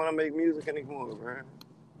not even want to make music anymore, bro.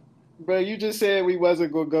 Bro, you just said we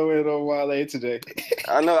wasn't going to go in on Wale today.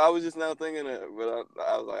 I know. I was just now thinking that, but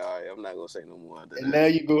I was like, all right, I'm not going to say no more. And now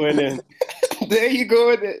you going in. There you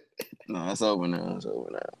go in it. No, it's over now.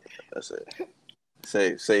 That's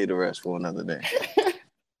it. Save the rest for another day.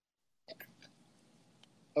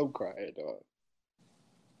 I'm crying, dog.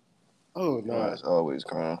 Oh, no. It's always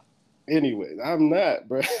crying. Anyways, I'm not,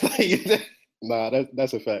 bro. Nah,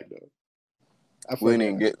 that's a fact, though. We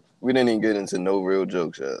didn't even get into no real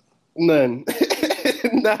jokes yet. None.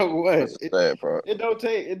 Not one. That's the sad part. It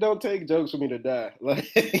don't take jokes for me to die. Like,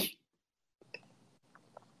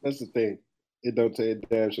 that's the thing.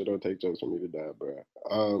 Damn sure don't take jokes for me to die, bro.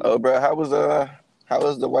 Bro, how was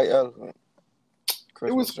the White Elephant?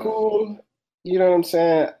 It was cool. You know what I'm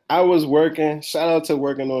saying? I was working. Shout out to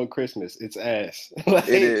working on Christmas. It's ass. Like,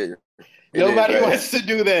 it is. Nobody wants to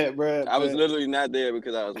do that, bro. I was literally not there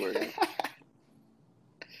because I was working.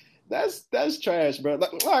 That's trash, bro.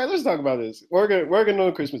 Like, all right, let's talk about this. Working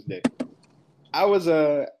on Christmas Day. I was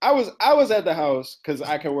at the house because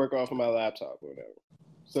I can work off of my laptop or whatever.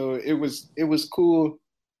 So it was cool.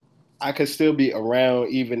 I could still be around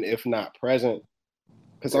even if not present,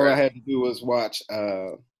 because all I had to do was watch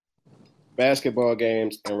basketball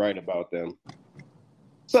games and write about them.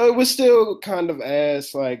 So it was still kind of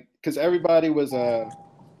ass, like, because everybody was having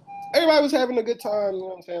a good time. You know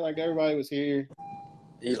what I'm saying? Like, everybody was here.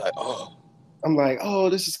 He's like, oh. I'm like, oh,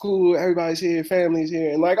 this is cool. Everybody's here, family's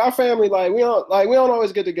here, and like our family, like we don't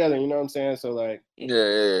always get together. You know what I'm saying? So like,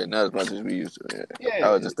 yeah, not as much as we used to. Yeah.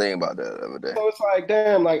 I was just thinking about that the other day. So it's like,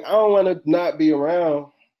 damn, like I don't want to not be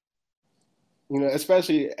around. You know,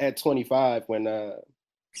 especially at 25 when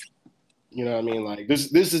You know what I mean? Like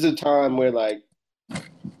this is a time where like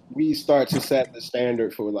we start to set the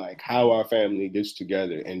standard for like how our family gets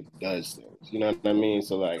together and does things. You know what I mean?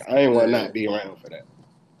 So like I ain't want to not be around for that.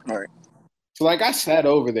 All right. So like I sat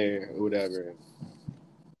over there or whatever.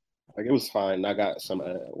 Like it was fine. I got some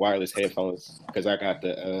wireless headphones because I got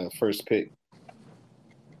the first pick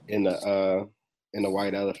in the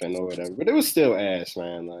white elephant or whatever. But it was still ass,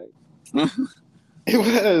 man. Like it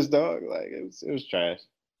was, dog. Like it was trash.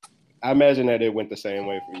 I imagine that it went the same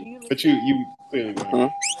way for you, but you clearly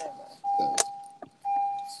weren't.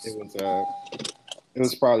 So it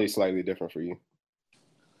was probably slightly different for you.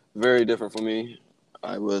 Very different for me.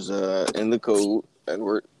 I was in the cold at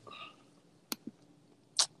work.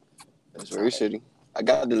 It's very shitty. I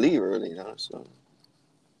got to leave early, you know. So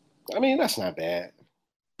I mean, that's not bad.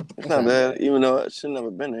 It's not bad, even though I should never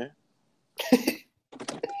been there.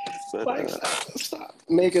 But, like, stop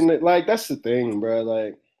making it like that's the thing, bro.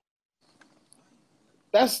 Like,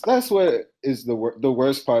 that's what is the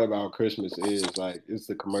worst part about Christmas is like it's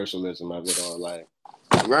the commercialism of it all. Like,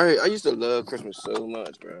 right? I used to love Christmas so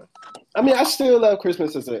much, bro. I mean, I still love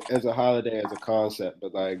Christmas as a holiday, as a concept,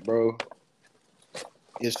 but like, bro,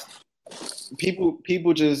 it's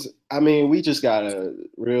people just. I mean, we just gotta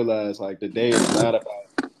realize like the day is not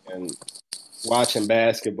about and watching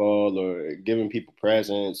basketball or giving people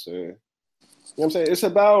presents or you know what I'm saying? It's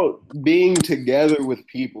about being together with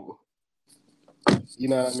people. You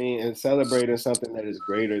know what I mean? And celebrating something that is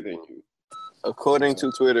greater than you. According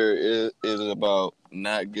to Twitter, it is about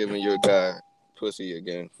not giving your guy pussy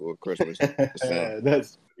again for Christmas.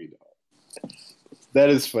 That's funny, dog. That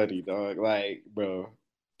is funny, dog. Like, bro.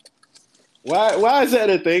 Why is that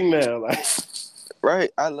a thing now? Like, right.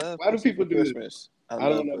 I love why do people do Christmas? I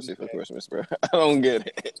love pussy for Christmas, bro. I don't get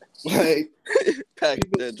it. Like, pack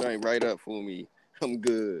that joint right up for me. I'm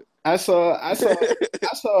good. I saw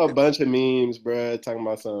a bunch of memes, bro, talking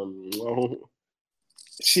about some.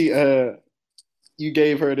 She you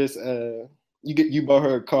gave her this you bought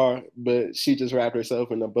her a car, but she just wrapped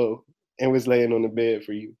herself in a bow and was laying on the bed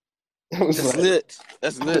for you. That's like, lit.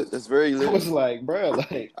 That's lit. That's very lit. I was like, bro,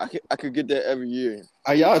 like I could get that every year.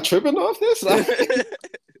 Are y'all tripping off this?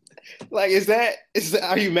 Like, is that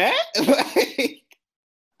are you mad? Like,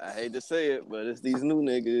 I hate to say it, but it's these new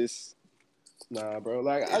niggas. Nah, bro.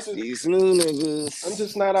 Like, these new niggas. I'm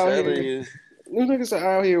just not out here. New niggas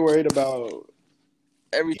are out here worried about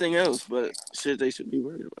everything else, but shit they should be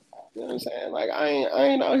worried about. You know what I'm saying? Like, I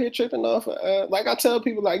ain't out here tripping off. Like, I tell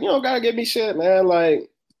people, like, you don't gotta give me shit, man. Like,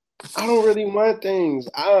 I don't really want things.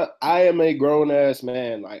 I am a grown ass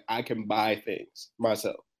man. Like, I can buy things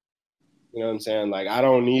myself. You know what I'm saying? Like, I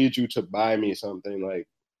don't need you to buy me something. Like,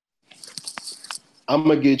 I'm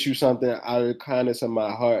gonna get you something out of the kindness of my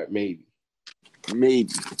heart, maybe. Maybe.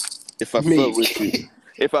 If I fuck with you.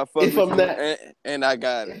 If I fuck with you and I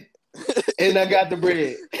got it. And I got the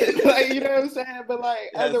bread. Like, you know what I'm saying? But like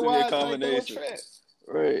otherwise, like, don't trip.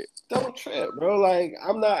 Right. Don't trip, bro. Like,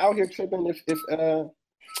 I'm not out here tripping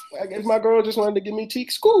if my girl just wanted to give me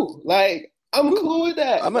cheeks, cool. Like, I'm cool with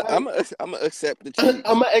that. I'm gonna accept the cheeks.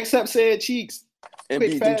 I'm gonna accept said cheeks. And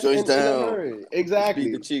beat the joints down. Exactly.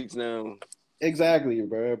 Beat the cheeks down. Exactly,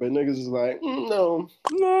 bro. But niggas is like, no.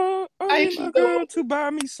 No, I need my girl to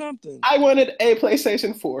buy me something. I wanted a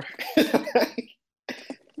PlayStation 4.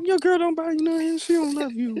 Your girl don't buy you nothing. She don't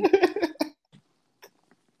love you.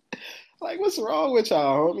 Like, what's wrong with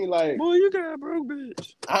y'all, homie? Like, boy, you got a broke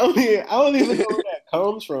bitch. I don't even know where that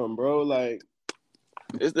comes from, bro. Like,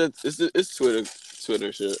 it's Twitter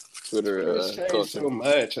shit. It's changed so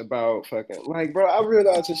much about fucking like, bro. I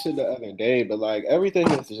realized this shit the other day, but like everything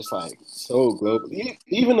is just like so global.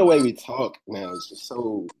 Even the way we talk now is just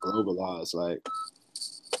so globalized. Like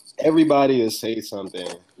everybody is say something,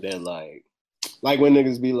 then like when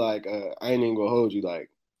niggas be like, I ain't even gonna hold you. Like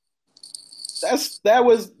that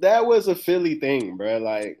was a Philly thing, bro.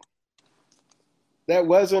 Like that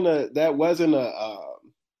wasn't a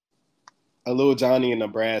Lil Johnny in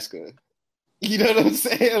Nebraska. You know what I'm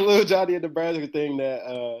saying? A Lil Johnny in Nebraska thing that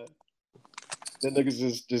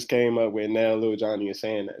niggas just came up with. Now Lil Johnny is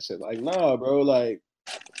saying that shit. Like, nah, bro. Like,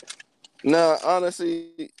 nah.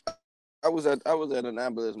 Honestly, I was at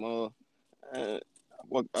Annapolis Mall. I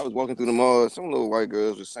was walking through the mall. Some little white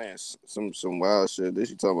girls were saying some wild shit. They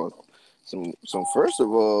should talk about some. First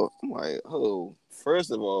of all, I'm like, oh.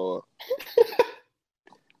 First of all.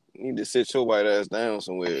 You need to sit your white ass down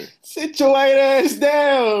somewhere. Sit your white ass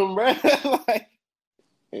down, bro. Like,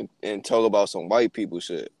 and talk about some white people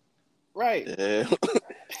shit. Right. Yeah.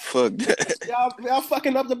 Fuck that. Y'all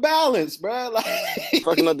fucking up the balance, bro. Like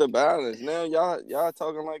fucking up the balance. Now y'all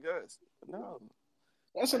talking like us. No.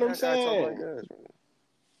 That's what I'm saying. Like us,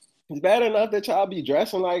 It's bad enough that y'all be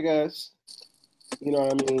dressing like us. You know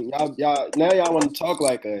what I mean? Y'all now y'all want to talk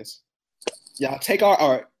like us. Y'all take our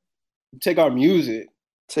art, take our music.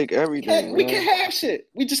 Take everything, We man. can't have shit.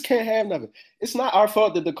 We just can't have nothing. It's not our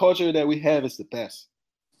fault that the culture that we have is the best.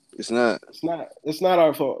 It's not. It's not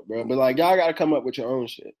our fault, bro. But like y'all gotta come up with your own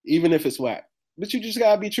shit, even if it's whack. But you just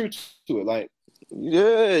gotta be true to it. Like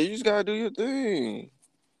Yeah, you just gotta do your thing.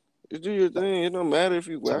 Just do your thing. It don't matter if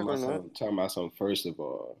you whack or not. talking about something. First of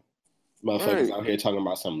all, motherfuckers Right. out here talking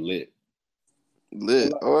about something lit.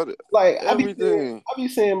 Lit. Like Everything. I be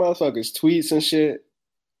seeing motherfuckers tweets and shit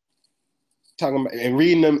talking about and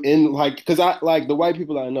reading them in like because I like the white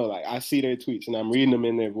people I know like I see their tweets and I'm reading them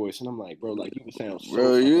in their voice and I'm like bro like you would sound so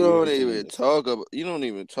Bro, you fucking don't weird saying even this.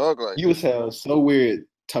 talk like You would this. sound so weird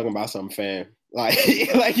talking about something fam like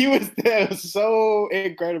like you would sound so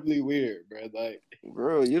incredibly weird bro like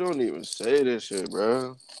Bro, you don't even say this shit,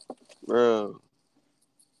 bro. Bro.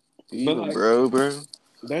 but Even like bro.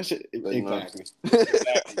 that shit Like no. exactly.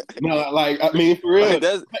 No, like I mean, for real, Like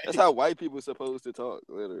that's how white people supposed to talk,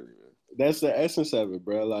 literally. that's the essence of it,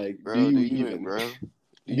 bro. Like, do Bro, do you you even, even? bro?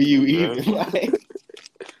 Do Do you you even, bro? even like?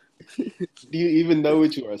 Do you even know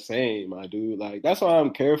what you are saying, my dude? Like, that's why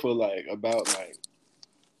I'm careful, like, about like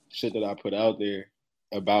shit that I put out there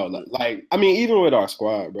about like I mean, even with our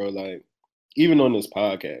squad, bro. Like, even on this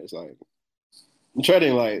podcast, like, I'm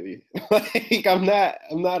treading lightly. Like, I'm not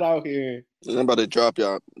out here I'm about to drop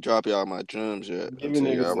y'all my drums yet giving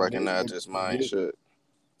until y'all niggas recognize this mind business. shit.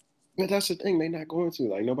 But that's the thing, they not going to.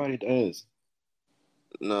 Like, nobody does.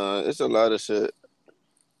 Nah, it's a lot of shit.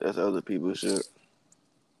 That's other people's shit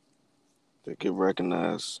that get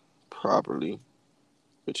recognized properly.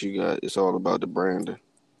 But it's all about the branding.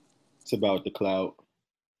 It's about the cloud.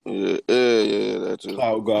 Yeah, that too.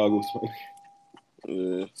 Cloud goggles.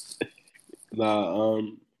 Yeah. Nah,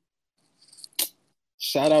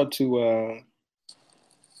 shout out to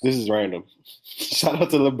this is random. Shout out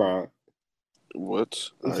to LeBron. What?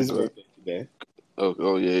 All It's right, his go ahead. birthday today.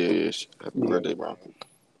 Yeah. Happy Yeah. birthday, bro.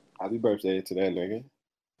 Happy birthday to that nigga.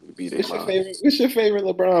 You beat it, man. What's your favorite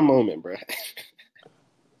LeBron moment, bro?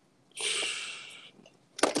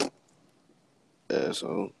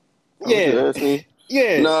 Asshole. What you Yeah. ask me?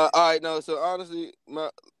 Yeah. Nah, all right, no. So honestly, my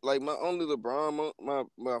only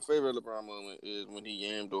my favorite LeBron moment is when he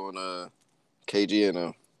yammed on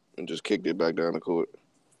KG and just kicked it back down the court.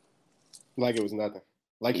 Like it was nothing.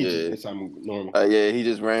 Like he just Yeah, did something normal. yeah. He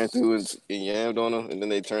just ran through and yammed on him, and then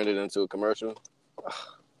they turned it into a commercial.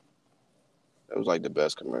 That was like the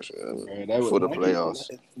best commercial ever Bro, that was for the Nike. playoffs.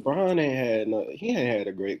 Bron ain't had no. He ain't had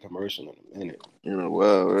a great commercial in a minute. You know,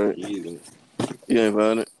 well, right? Either. You ain't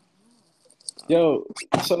found it. Yo,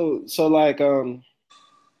 so like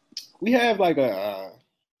we have like a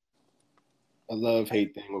love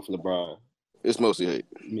hate thing with LeBron. It's mostly hate.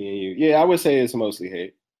 Me and you. Yeah, I would say it's mostly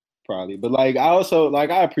hate, probably. But like I also like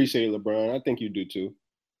I appreciate LeBron. I think you do too.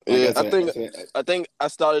 Like Yeah, as a, as a I think I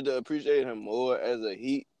started to appreciate him more as a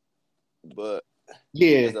Heat, but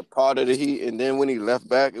yeah. as a part of the Heat, and then when he left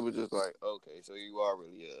back, it was just like, okay, so you are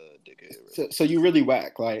really a dickhead, right? So you really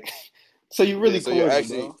whack, like so you Yeah, really corny,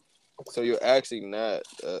 bro. so you're actually not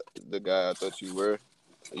the guy I thought you were.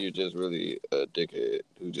 You're just really a dickhead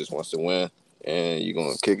who just wants to win, and you're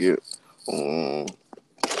gonna kick it on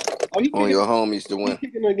Oh, on your homies to he win.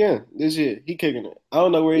 kicking it again this year. He kicking it. I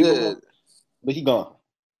don't know where he Yeah, going, but he gone.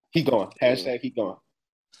 He gone. mm, Hashtag he gone.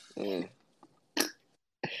 mm,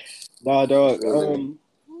 Nah, that's dog. what it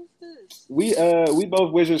is. We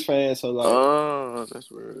both Wizards fans, so like Oh, that's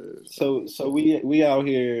where it is. so we out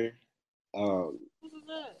here um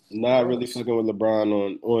not really Ross. fucking with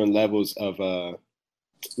LeBron on levels of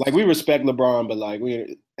like we respect LeBron, but like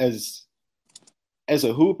we as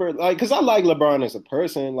a hooper, like because I like LeBron as a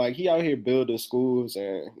person, like he out here building schools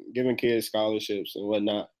and giving kids scholarships and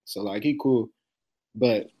whatnot. So like he cool,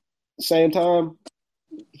 but same time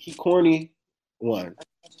he corny. One,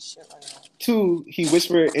 two, he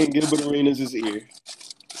whispered in Gilbert Arenas' ear.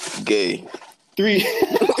 Gay. Three,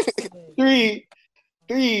 three,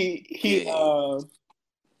 three. Gay.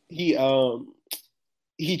 He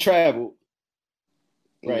he traveled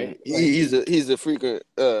right. Like He's a frequent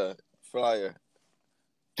flyer.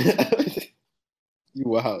 you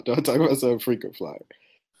wow, don't talk about some freaking flyer.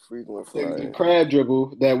 Frequent The flyer. crab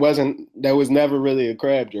dribble that was never really a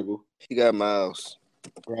crab dribble, He got miles.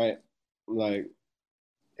 right? Like,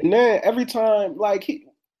 and then every time, like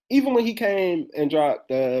even when he came and dropped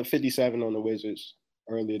 57 on the Wizards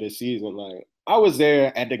earlier this season, like I was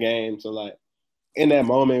there at the game, so like in that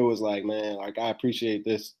moment, it was like, man, like I appreciate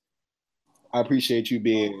this. I appreciate you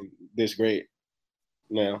being this great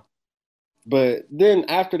now. But then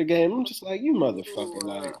after the game, I'm just like, you motherfucker,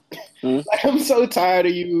 like, Hmm? like I'm so tired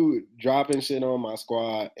of you dropping shit on my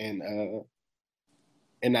squad and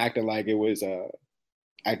acting like it was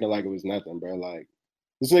nothing, bro. Like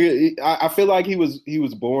this nigga, I feel like he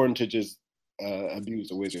was born to just abuse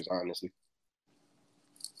the Wizards, honestly.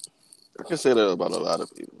 I can say that about a lot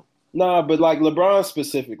of people. Nah, but like LeBron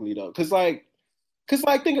specifically though, cause like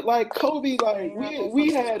think like Kobe, like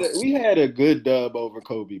we had a good dub over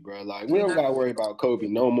Kobe, bro. Like we don't gotta worry about Kobe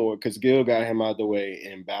no more, cause Gil got him out the way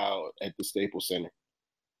and bowed at the Staples Center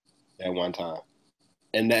at one time.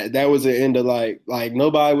 And that was the end of like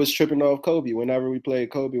nobody was tripping off Kobe whenever we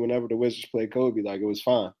played Kobe, whenever the Wizards played Kobe, like it was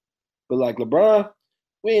fine. But like LeBron,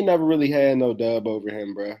 we ain't never really had no dub over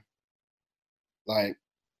him, bro. Like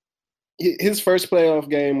his first playoff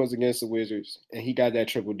game was against the Wizards, and he got that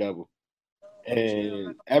triple double.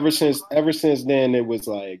 And ever since then, it was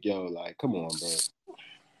like, yo, like, come on, bro.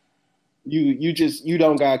 You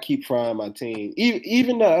don't gotta keep frying my team.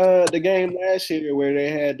 Even the game last year where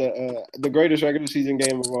they had the greatest regular season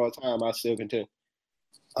game of all time, I still contend.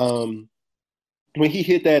 Um, when he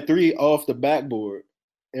hit that three off the backboard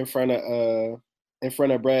in front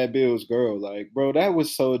of Brad Bill's girl, like, bro, that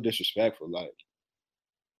was so disrespectful. Like,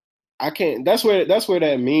 I can't. That's where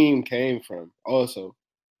that meme came from. Also,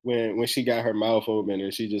 when she got her mouth open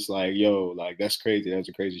and she just like, yo, like that's crazy. That was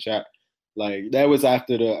a crazy shot. Like that was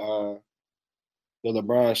after the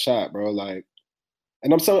LeBron shot, bro. Like,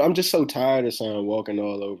 and I'm just so tired of son walking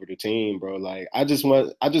all over the team, bro. Like, I just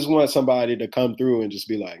want somebody to come through and just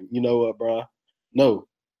be like, you know what, bro? No,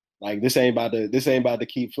 like this ain't about to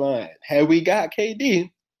keep flying. Had we got KD,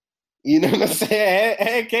 you know what I'm saying?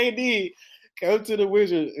 Had KD come to the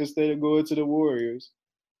Wizards instead of going to the Warriors,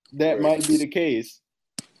 that Right. might be the case.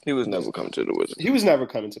 He was But never coming to the Wizards. he was never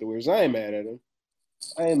coming to the Wizards. I ain't mad at him.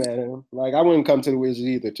 I ain't mad at him. Like I wouldn't come to the Wizards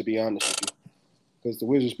either, to be honest with you, because the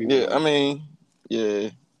Wizards be Yeah, I boring. mean, yeah,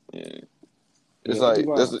 yeah. It's Yeah, it be like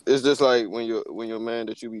wild. it's just like when your man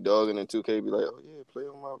that you be dogging in 2K be like, oh yeah, play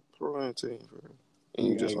on my pro team, bro. And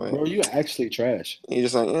you just Like, like bro, you actually trash. you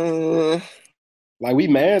just like, Like we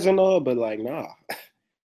mans and all, but like nah,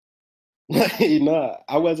 like nah.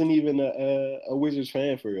 I wasn't even a Wizards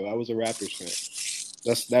fan for real. I was a Raptors fan.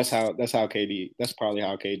 That's how KD. That's probably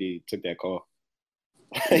how KD took that call.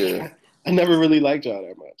 Like yeah. I never really liked y'all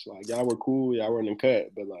that much. Like y'all were cool, y'all weren't in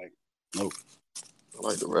cut, but like no. I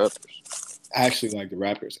like the Raptors. I actually like the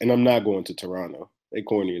Raptors, and I'm not going to Toronto. They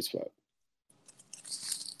corny as fuck.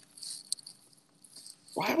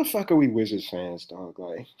 Why the fuck are we Wizards fans, dog?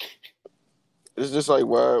 Like It's just like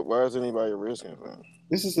why is anybody risking, man?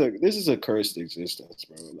 this is a cursed existence,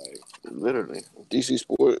 bro. Like Literally, DC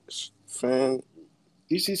Sports fan,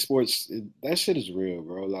 DC Sports, that shit is real,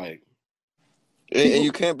 bro. Like and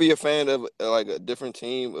you people, can't be a fan of like a different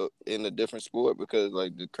team in a different sport because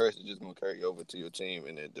like the curse is just gonna carry over to your team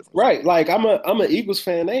in a different right? sport. Like I'm a Eagles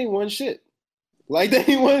fan. They ain't won shit. Like they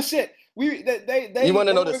ain't won shit. You want to They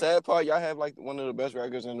know the were. sad part? Y'all have like one of the best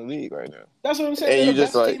records in the league right now, That's what I'm saying. and They're you the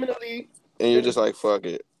just best like, team in the league. and you're They're just the, like, fuck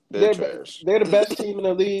it, they're trash. they're the best team in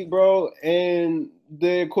the league, bro. And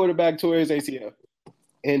their quarterback tore his ACL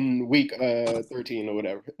in week 13 or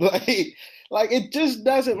whatever. Like it just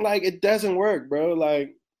doesn't it doesn't work, bro.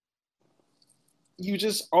 Like you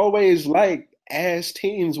just always like ass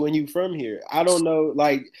teams when you from here. I don't know.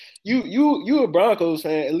 Like you a Broncos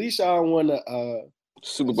fan. At least y'all won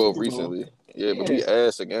Super a Bowl Super Bowl. recently, yeah, but Yeah, we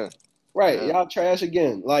ass again. right. Yeah. Y'all trash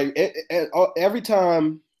again. Like every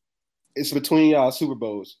time it's between y'all Super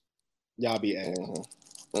Bowls, y'all be ass.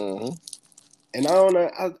 Mm-hmm. Mm-hmm. And I don't know.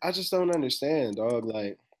 I just don't understand, dog.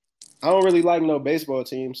 Like I don't really like no baseball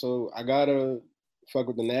team, so I gotta fuck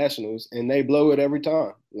with the Nationals, and they blow it every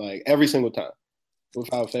time, like every single time,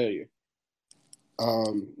 without failure.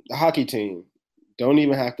 The hockey team don't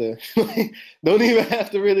even have to don't even have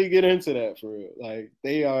to really get into that for real. Like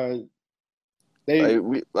they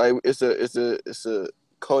Like it's a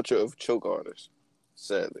culture of choke artists,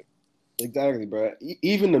 sadly. exactly, bro.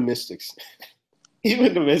 Even the Mystics,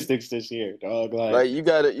 even the Mystics this year, dog. Like Like you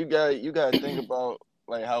gotta think about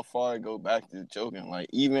like how far it go back to choking. Like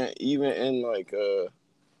even in like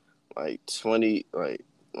 20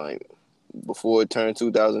 like before it turned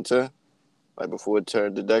 2010, like before it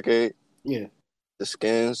turned the decade, yeah, the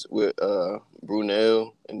Skins with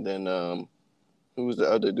Brunel and then who was the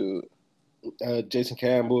other dude? Jason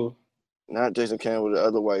Campbell, Not Jason Campbell, the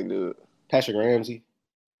other white dude. Patrick Ramsey.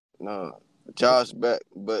 No, Josh Beck,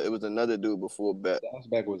 but it was another dude before Beck. Dallas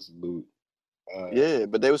back was boot. Yeah,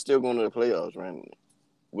 but they were still going to the playoffs, right?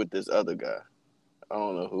 With this other guy. I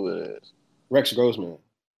don't know who it is. Rex Grossman.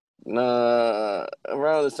 Nah,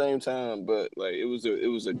 around the same time, but like it was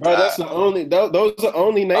a Bro, guy. that's the only those are the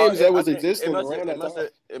only names that I was think existing around that time.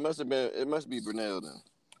 it must be Brunel then.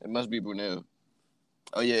 It must be Brunel.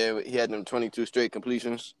 Oh yeah, he had them 22 straight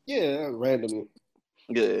completions. Yeah, randomly.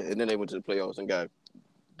 Yeah, and then they went to the playoffs and got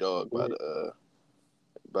dogged by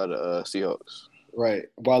the Seahawks. Right.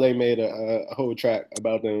 While they made a whole track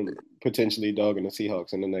about them potentially dogging the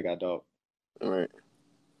Seahawks, and then they got dogged. All right,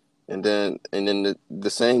 and then the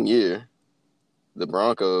same year, the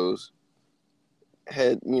Broncos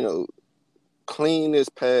had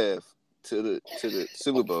cleanest path to the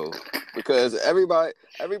Super Bowl because everybody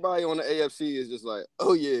on the AFC is just like,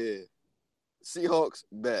 oh yeah, Seahawks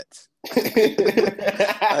bets.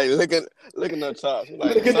 Like looking up top,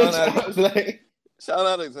 like Sean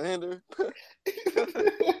Alexander.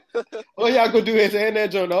 Oh, y'all gonna do his and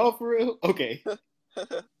that joint all for real? Okay.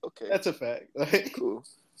 Okay. That's a fact. Like, cool.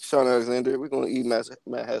 Sean Alexander, we're gonna eat Matt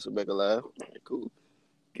Hasselbeck alive. Right, cool.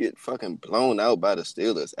 Get fucking blown out by the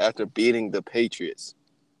Steelers after beating the Patriots.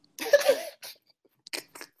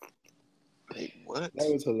 Like, what?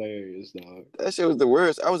 That was hilarious, dog. That shit was the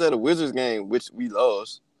worst. I was at a Wizards game, which we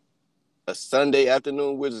lost. A Sunday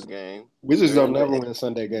afternoon Wizards game. Wizards don't never win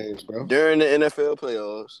Sunday games, bro. During the NFL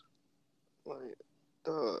playoffs. Like,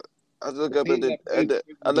 dog. I look up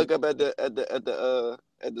at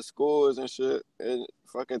the scores and shit, and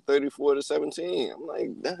fucking 34-17. I'm like,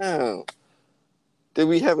 damn. Did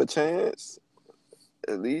we have a chance?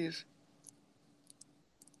 At least.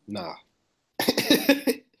 Nah.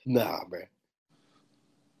 Nah, bro.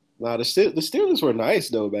 Nah, the Steelers were nice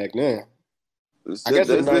though back then. I guess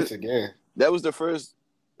they're nice again. That was the first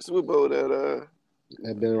Super Bowl that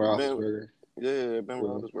Ben Roethlisberger. Ben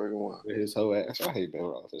Roethlisberger won. With his whole ass. I hate Ben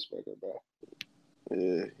Roethlisberger, bro.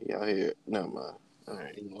 Yeah, y'all here. Never mind. All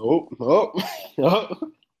right. Nope.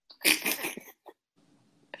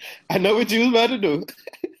 I know what you was about to do.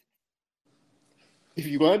 If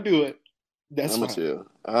you want to do it, that's fine.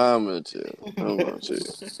 I'm gonna chill.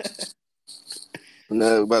 I'm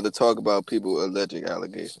not about to talk about people alleged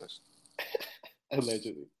allegations.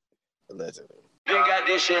 Allegedly. They got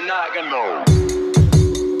this shit knocking though.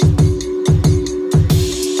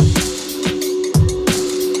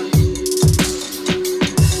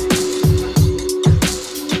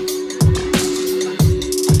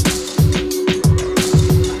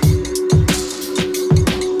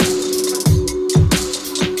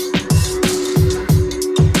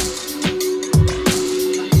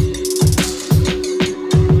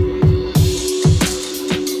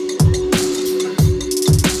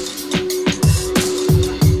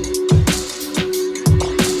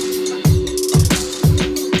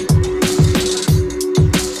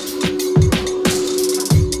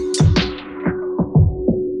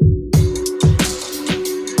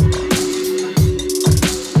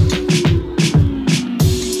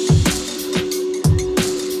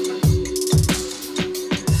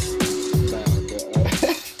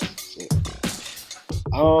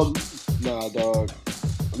 Nah, dog.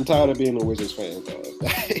 I'm tired of being a Wizards fan, dog.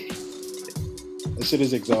 This shit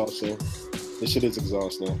is exhausting.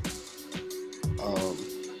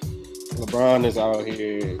 LeBron is out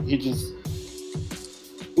here. He just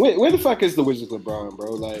where the fuck is the Wizards LeBron,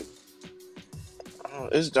 bro? Like,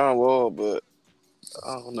 it's John Wall, but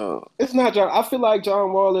I don't know. It's not John. I feel like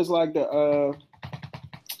John Wall is like the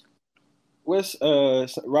what's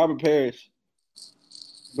Robert Parrish.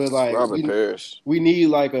 But like Parrish. We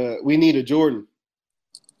need a Jordan.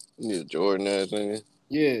 You need a Jordan ass nigga.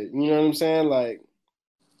 Yeah, you know what I'm saying? Like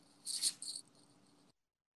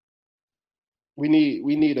we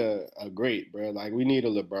need a great, bro. Like we need a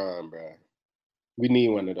LeBron, bro. We need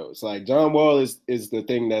one of those. Like John Wall is the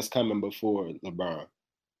thing that's coming before LeBron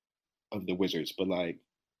of the Wizards, but like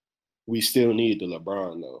we still need the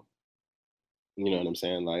LeBron though. You know what I'm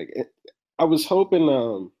saying? Like I was hoping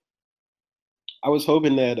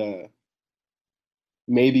that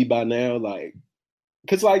maybe by now, like,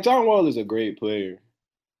 because like John Wall is a great player,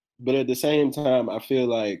 but at the same time, I feel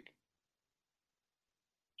like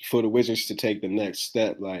for the Wizards to take the next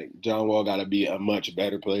step, like John Wall got to be a much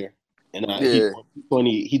better player. And he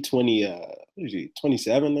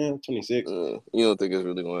 27 now, 26. You don't think it's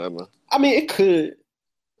really gonna happen? I mean, it could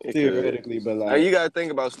theoretically, but like you gotta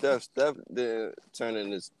think about Steph. Steph didn't turn in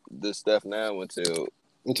this Steph now until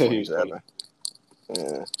he was 20.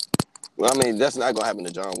 Yeah. Well, I mean, that's not gonna happen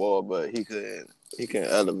to John Wall, but he can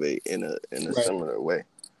elevate in a similar way.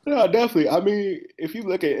 No, definitely. I mean, if you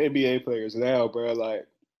look at NBA players now, bro, like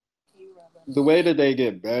the way that they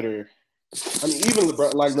get better. I mean, even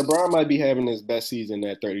LeBron might be having his best season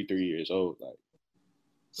at 33 years old. Like,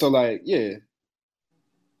 so like, yeah,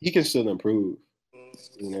 he can still improve.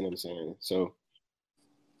 You know what I'm saying? So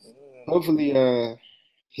hopefully,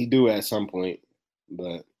 he do at some point,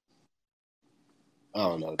 but I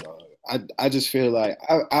don't know, dog. I just feel like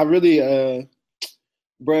I really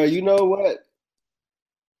bro. You know what?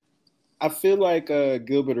 I feel like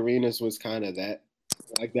Gilbert Arenas was kind of that.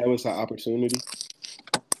 Like that was an opportunity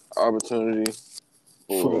Opportunity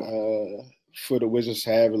for for the Wizards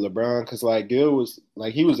to have LeBron, because like Gil was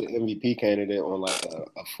like he was an MVP candidate on like a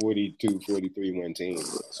 42-43 win team.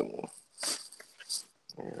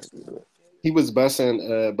 He was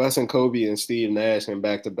bussing Kobe and Steve Nash in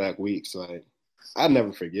back-to-back weeks. Like I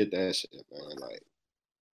never forget that shit, man. Like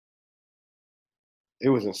it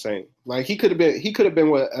was insane. Like he could have been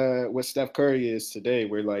what Steph Curry is today,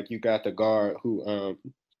 where like you got the guard who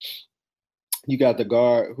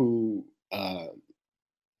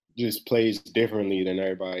just plays differently than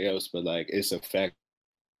everybody else, but like its effect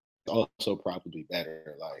also probably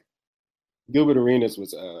better. Like Gilbert Arenas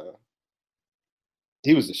was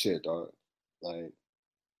he was the shit, dog. Like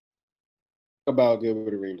about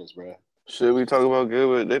Gilbert Arenas, bro. Should we talk about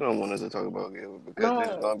Gilbert? They don't want us to talk about Gilbert because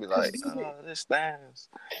they're gonna be like, this stands.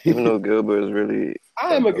 Even though Gilbert is really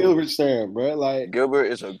I am a Gilbert stan, bro. Like Gilbert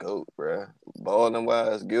is a GOAT, bro. Balling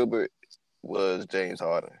wise, Gilbert was James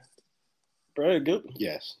Harden. Bro,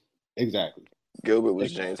 yes, exactly. Gilbert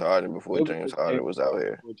was James Harden before James Harden was out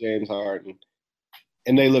here. Before James Harden,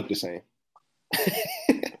 and they look the same.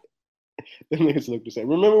 Them niggas look the same.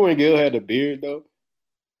 Remember when Gil had the beard though?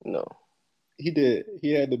 No. He did.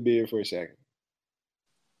 He had the beard for a second.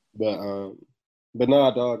 But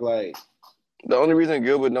nah, dog, like the only reason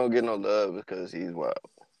Gilbert don't get no love is because he's wild.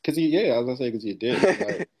 I was gonna say because he did.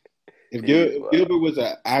 Like if Gilbert was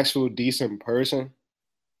an actual decent person,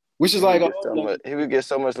 which is he would get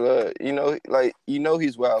so much love. You know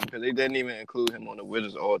he's wild because they didn't even include him on the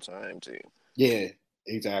Wizards all-time team. Yeah,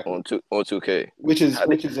 exactly. On 2K. Which is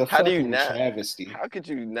a fucking travesty. How could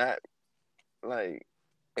you not like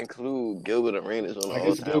include Gilbert Arenas on the like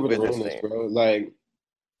all-time Wizards team, bro? Like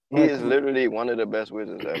he is literally one of the best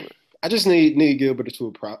Wizards ever. I just need Gilbert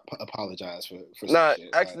to apologize for nah,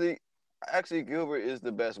 shit. Actually, Gilbert is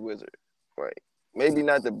the best Wizard. Right? Maybe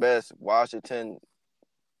not the best Washington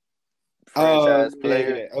franchise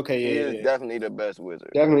player. Yeah. Okay, he is definitely the best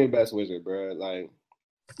Wizard. Definitely the best Wizard, bro. Like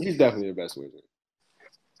he's definitely the best Wizard.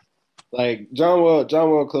 Like John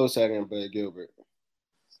Wall close second, but Gilbert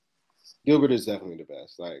is definitely the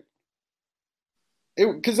best. Like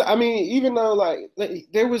because I mean, even though like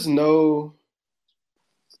there was no.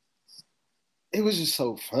 It was just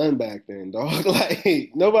so fun back then, dog.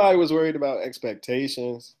 Like nobody was worried about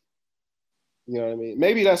expectations. You know what I mean?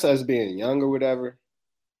 Maybe that's us being young or whatever.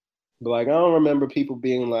 But like I don't remember people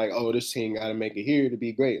being like, "Oh, this team got to make it here to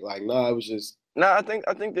be great." Like, no, it was just. No, I think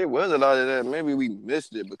there was a lot of that. Maybe we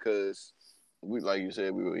missed it because we, like you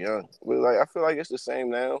said, we were young. But like I feel like it's the same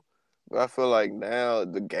now. But I feel like now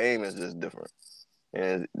the game is just different,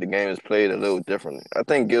 and the game is played a little differently. I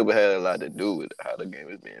think Gilbert had a lot to do with how the game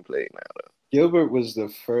is being played now, though. Gilbert was the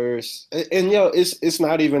first, and it's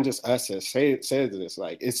not even just us that says this.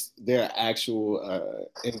 Like it's there are actual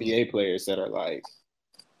NBA players that are like,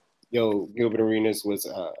 yo, Gilbert Arenas was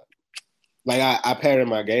like I patterned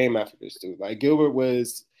my game after this dude. Like Gilbert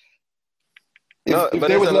was. But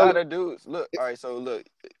there's a lot of dudes. Look, all right. So look,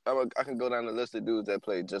 I can go down the list of dudes that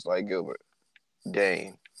played just like Gilbert.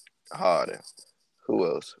 Dame, Harden. Who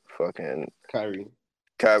else? Fucking Kyrie.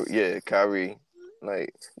 Yeah, Kyrie.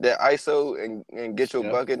 Like that ISO and get your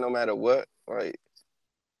bucket no matter what. Like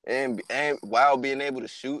and while being able to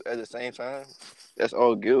shoot at the same time, that's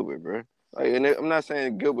all Gilbert, bro. Like, and I'm not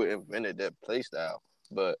saying Gilbert invented that play style,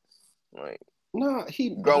 but like. No,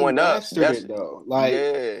 growing up, it though.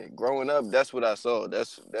 Like growing up, that's what I saw.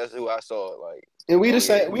 That's who I saw. Like, and we the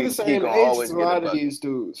same age as a lot of these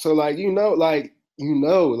dudes. So like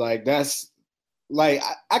that's. Like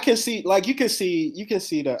I can see, like you can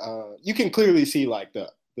clearly see like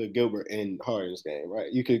the Gilbert in Harden's game,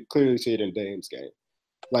 right? You can clearly see it in Dame's game.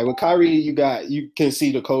 Like with Kyrie, you can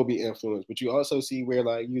see the Kobe influence, but you also see where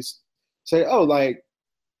like you say, oh, like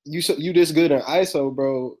you this good in ISO,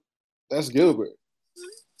 bro. That's Gilbert.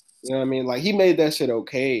 You know what I mean? Like he made that shit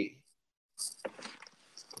okay.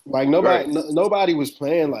 Like nobody was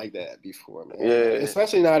playing like that before, man. Yeah, like,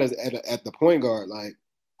 especially not at the point guard, like.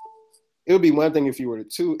 It would be one thing if you were the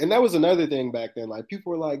two. And that was another thing back then. Like,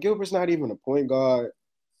 people were like, Gilbert's not even a point guard.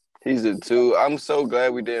 He's a two. I'm so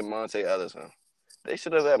glad we did Monte Ellis, huh? They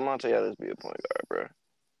should have let Monte Ellis be a point guard, bro.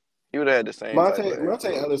 He would have had the same Monte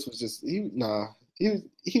Ellis was just he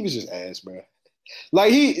was just ass, bro.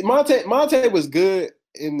 Like Monte was good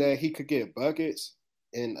in that he could get buckets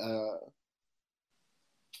and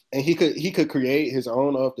and he could create his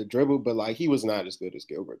own off the dribble, but like he was not as good as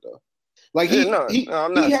Gilbert though. Like Yeah, no,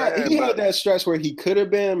 I'm not saying, he had but that stretch where he could have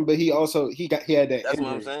been, but he had that that's what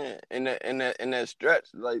I'm injury. saying. In that stretch,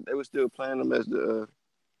 like they were still playing him as the.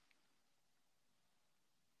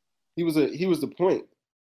 He was the point,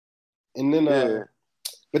 and then Yeah.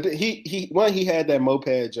 but he had that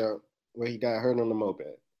moped jump where he got hurt on the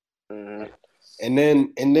moped, Mm-hmm. and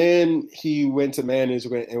then he went to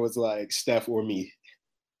management and was like Steph or me,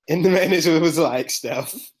 and the manager was like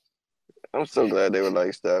Steph. I'm so glad they were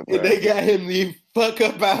like Steph, And man. they got him the fuck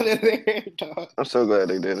up out of there, dog. I'm so glad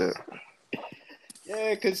they did it.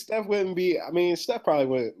 Yeah, because Steph wouldn't be. I mean, Steph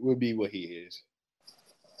probably would be what he is,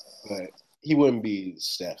 but he wouldn't be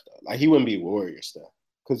Steph though. Like he wouldn't be Warrior Steph.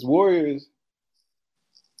 Because Warriors,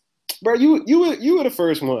 bro, you were the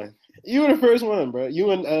first one. You were the first one, bro.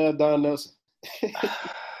 You and Don Nelson.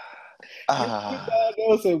 Don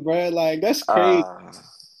Nelson, bro. Like that's crazy.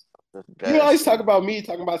 You always talk about me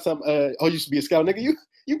talking about some. Oh, you used to be a scout, nigga.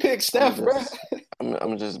 You picked Steph, bro.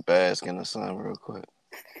 I'm just basking in the sun real quick.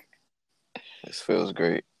 This feels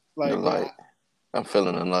great. Like, the light. I'm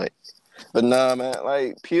feeling the light. But nah, man.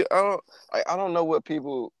 Like, I don't know what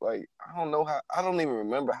people like. I don't know how. I don't even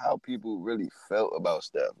remember how people really felt about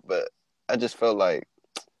Steph. But I just felt like,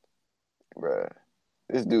 bruh,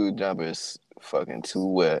 this dude jumper is fucking too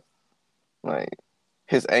wet. Like,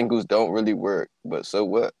 his ankles don't really work. But so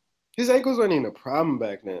what? His ankles weren't even a problem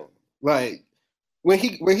back then. Like when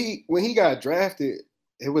he got drafted,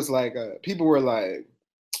 it was like people were like,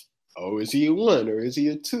 "Oh, is he a 1 or is he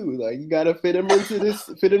a 2? Like you gotta fit him into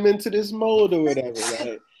this mold or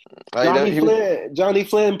whatever." Like Johnny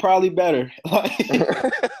Flynn probably better. Like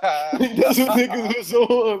that's what niggas was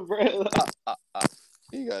on, bro.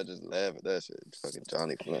 You gotta just laugh at that shit. Fucking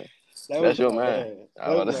Johnny Flynn. That's your man.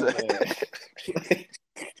 I was about to say.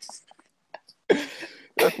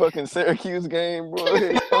 That fucking Syracuse game, bro.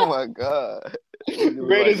 Oh my god.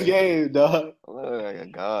 Greatest game, dog. Look like a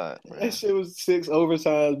god, bro. That shit was 6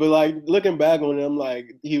 overtimes, but like looking back on it, I'm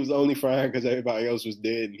like he was only frying because everybody else was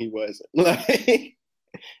dead and he wasn't. Like,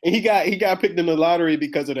 and he got picked in the lottery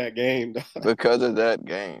because of that game, dog. Because of that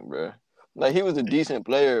game, bro. Like he was a decent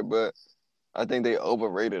player, but I think they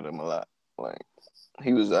overrated him a lot. Like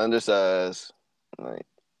he was undersized. Like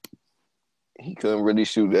he couldn't really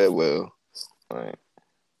shoot that well. Like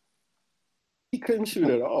he couldn't shoot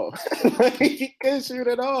at all. He couldn't shoot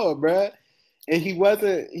at all, bro. And he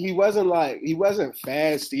wasn't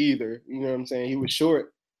fast either. You know what I'm saying? He was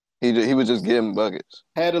short. He was just getting buckets.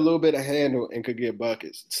 Had a little bit of handle and could get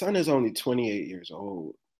buckets. Son is only 28 years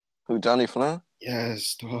old. Who, Johnny Flynn?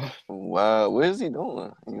 Yes, dog. Wow, what is he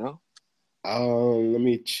doing? You know? Let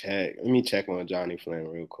me check. Let me check on Johnny Flynn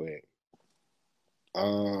real quick.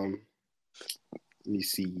 Let me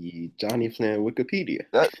see. Johnny Flynn Wikipedia.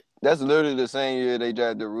 That's literally the same year they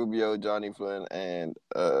drafted Rubio, Johnny Flynn, and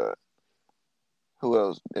who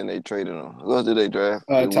else? And they traded him. Who else did they draft?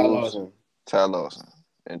 Ty Lawson. Ty Lawson,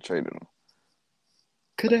 and traded him.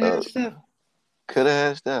 Could have had Steph. Could have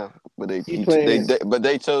had Steph, but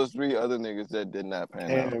they chose 3 other niggas that did not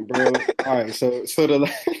pan out. Bro. All right, so the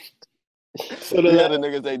other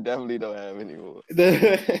niggas they definitely don't have anymore.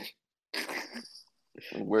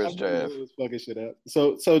 Where's draft? Fucking shit up.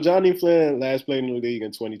 So Johnny Flynn last played in the league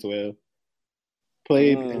in 2012.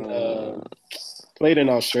 Played in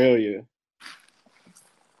Australia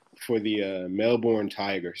for the Melbourne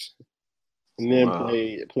Tigers, and then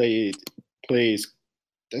plays.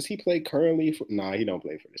 Does he play currently? Nah, he don't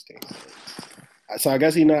play for this team. So I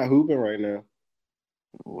guess he's not hooping right now.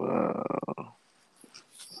 Wow,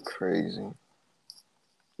 crazy.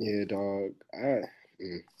 Yeah, dog.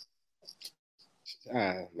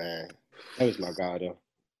 Man, that was my guy though.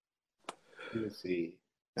 Let's see.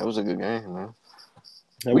 That was a good game, man.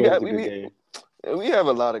 We have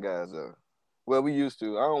a lot of guys though. Well, we used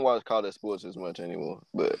to. I don't watch college sports as much anymore,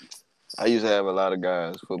 but I used to have a lot of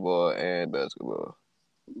guys, football and basketball.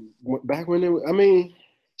 Back when it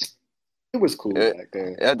was cool back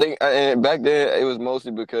then. I think, and back then it was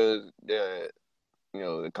mostly because the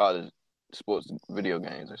college sports video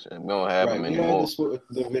games and shit. We don't have them anymore.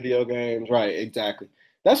 The video games, right? Exactly.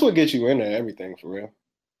 That's what gets you into everything for real.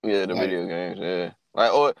 Yeah, the video games. Yeah,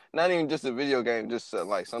 like or not even just a video game, just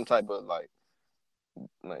like some type of like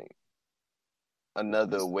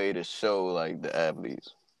another way to show like the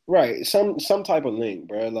athletes. Right. Some type of link,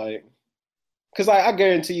 bro. Like, because I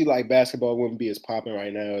guarantee you, like basketball wouldn't be as popping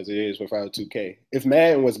right now as it is without 2K. If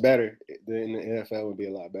Madden was better, then the NFL would be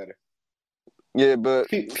a lot better. Yeah, but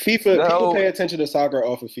FIFA, people pay attention to soccer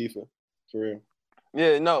off of FIFA, for real.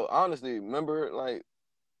 Yeah, no, honestly, remember, like,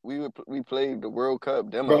 we played the World Cup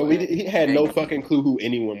demo. Bro, he had no fucking clue who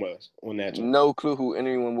anyone was on that joint. No clue who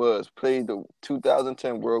anyone was. Played the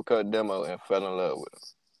 2010 World Cup demo and fell in love with him.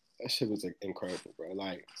 That shit was incredible, bro.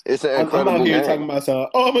 Like, it's an incredible I'm out here game. talking about something.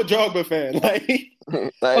 Oh, I'm a Drogba fan. Like,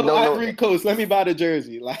 Ivory Coast. Let me buy the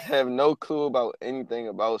jersey. Like, I have no clue about anything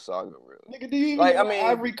about soccer, really. Nigga, do you even know what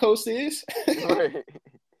Ivory Coast is? Right.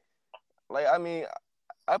 Like, I mean,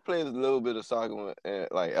 I played a little bit of soccer in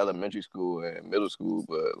like elementary school and middle school,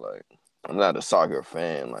 but like, I'm not a soccer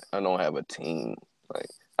fan. Like, I don't have a team. Like,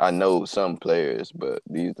 I know some players, but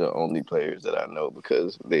these are the only players that I know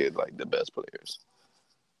because they're like the best players.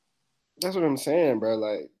 That's what I'm saying, bro.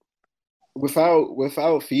 Like, without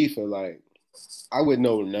FIFA, like, I would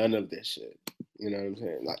know none of this shit. You know what I'm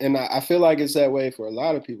saying? Like, and I feel like it's that way for a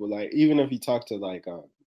lot of people. Like, even if you talk to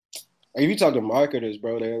if you talk to marketers,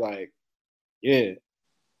 bro, they're like, yeah,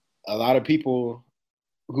 a lot of people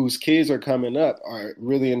whose kids are coming up are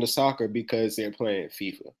really into soccer because they're playing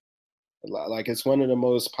FIFA. Like, it's one of the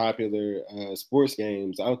most popular sports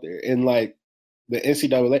games out there. And like the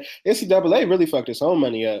NCAA really fucked its own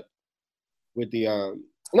money up with the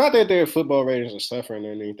not that their football ratings are suffering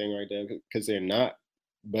or anything like that, because they're not,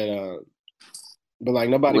 but like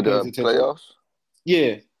nobody with pays the attention. Playoffs?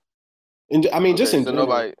 Yeah, and I mean, just in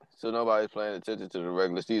general. So nobody's paying attention to the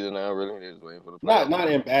regular season now. Really, they're just waiting for the playoffs.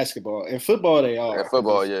 Not in basketball. In football, they are. In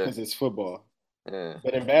football, because it's football. Yeah.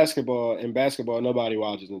 But in basketball, nobody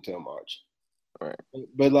watches until March. Right.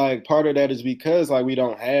 But like part of that is because like we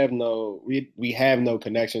have no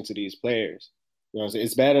connection to these players. You know what I'm saying?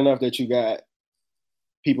 It's bad enough that you got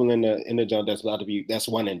people in the jump that's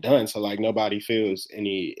one and done. So like nobody feels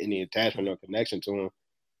any attachment or connection to them.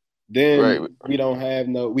 Then we have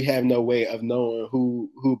no way of knowing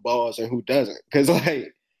who balls and who doesn't. Cause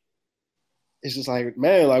like it's just like,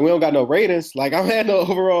 man, like we don't got no ratings. Like I had no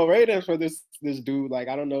overall ratings for this dude. Like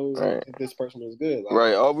I don't know if this person is good. Like,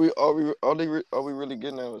 right. All we really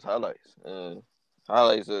getting at was highlights. And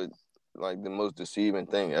highlights are like the most deceiving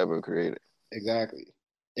thing ever created. Exactly.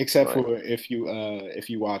 Except for if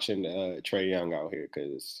you watching Trae Young out here,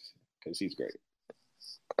 cause he's great.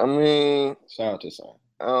 I mean, shout out to Son.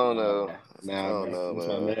 I don't know. I don't know, man.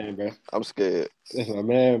 That's my man, bro. I'm scared. That's my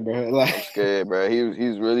man, bro. Like I'm scared, bro.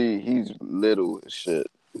 He's little as shit.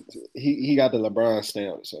 He got the LeBron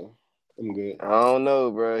stamp, so I'm good. I don't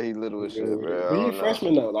know, bro. He little as shit, bro. But he's a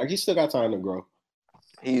freshman though. Like he still got time to grow.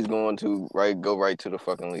 He's going to go right to the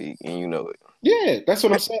fucking league, and you know it. Yeah, that's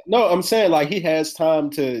what I'm saying. No, I'm saying like he has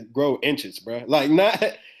time to grow inches, bro. Like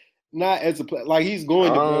not as a player. Like he's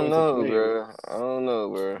going to grow as a player. I don't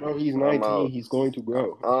know, bro. Bro, he's 19. He's going to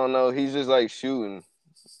grow. I don't know. He's just like shooting,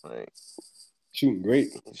 like shooting great.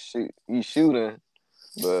 He's shooting,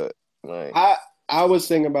 but like I was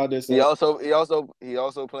thinking about this. He also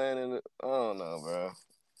playing in the. I don't know, bro.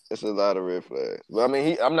 It's a lot of red flags. But I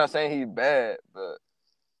mean, I'm not saying he's bad, but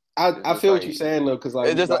I feel what you're saying though, because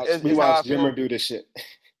like we watched Jimmer do this shit.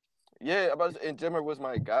 Yeah, and Jimmer was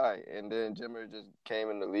my guy, and then Jimmer just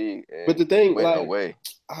came in the league. And but the thing, went like, away.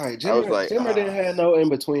 All right, Jimmer didn't have no in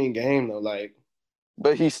between game though, like.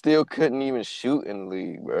 But he still couldn't even shoot in the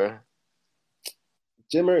league, bro.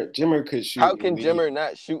 Jimmer could shoot. How can Jimmer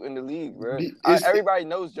not shoot in the league, bro? Everybody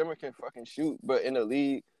knows Jimmer can fucking shoot, but in the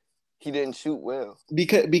league, he didn't shoot well.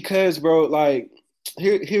 Because bro, like.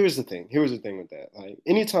 Here's the thing. Here's the thing with that. Like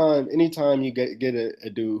anytime you get a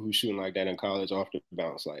dude who's shooting like that in college off the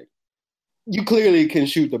bounce, like you clearly can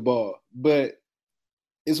shoot the ball, but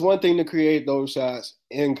it's one thing to create those shots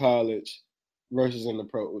in college versus in the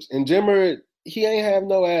pros. And Jimmer, he ain't have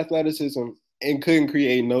no athleticism and couldn't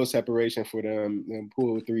create no separation for them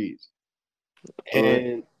pull threes.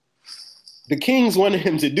 And the Kings wanted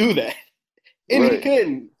him to do that, and he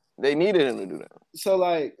couldn't. They needed him to do that. So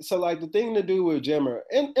the thing to do with Jimmer,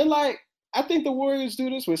 and like I think the Warriors do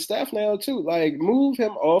this with Steph now too. Like move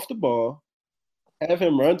him off the ball, have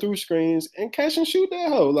him run through screens and catch and shoot that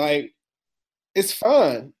hoe. Like it's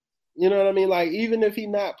fun. You know what I mean? Like even if he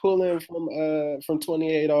not pulling from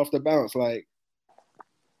 28 off the bounce, like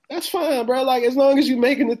that's fine, bro. Like as long as you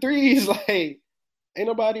making the threes, like ain't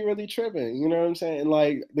nobody really tripping. You know what I'm saying?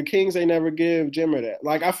 Like the Kings, they never give Jimmer that.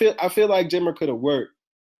 Like I feel like Jimmer could have worked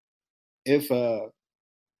if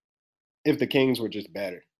the Kings were just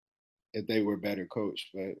better, if they were better coached.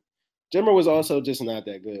 But Jimmer was also just not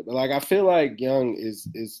that good. But like I feel like Young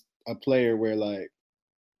is a player where like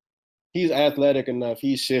he's athletic enough,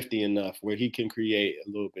 he's shifty enough where he can create a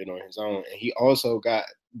little bit on his own, and he also got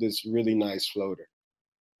this really nice floater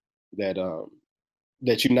that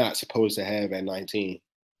you're not supposed to have at 19.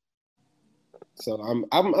 So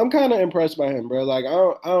I'm kind of impressed by him, bro. Like I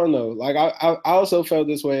don't know. Like I also felt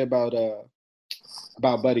this way about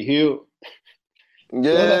about Buddy Hield.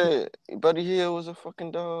 Yeah, Buddy Hield was a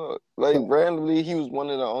fucking dog. Like randomly, he was one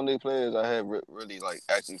of the only players I had really like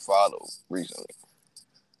actually followed recently.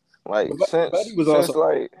 Like Buddy was since also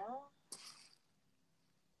like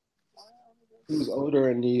he was older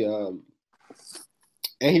and he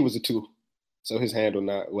was a two, so his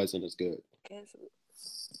handle wasn't as good.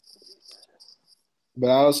 But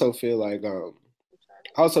I also feel like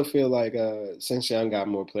since Young got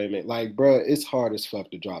more playmate, like bro, it's hard as fuck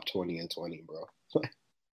to drop 20 and 20, bro.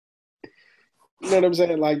 You know what I'm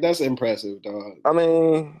saying? Like that's impressive, dog. I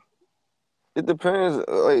mean, it depends.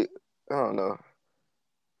 Like I don't know.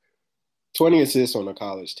 20 assists on a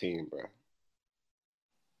college team, bro.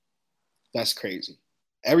 That's crazy.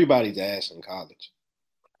 Everybody's ass in college.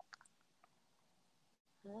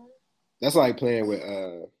 That's like playing with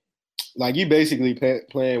like you basically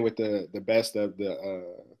playing with the best of the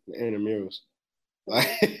intramurals. Like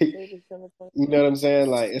you know what I'm saying?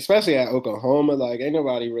 Like especially at Oklahoma, like ain't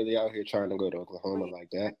nobody really out here trying to go to Oklahoma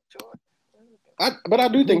like that. But I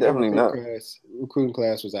do He think the definitely not. recruiting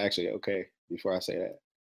class was actually okay before I say that.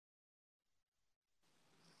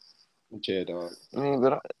 Yeah, dog. I mean,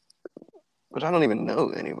 but I don't even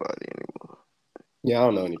know anybody anymore. Yeah, I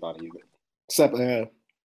don't know anybody either. Except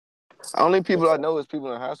Only people I know is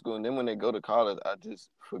people in high school, and then when they go to college, I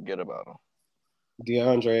just forget about them.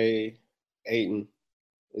 DeAndre Ayton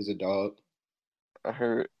is a dog. I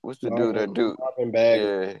heard what's the dude that do? Marvin Bagley.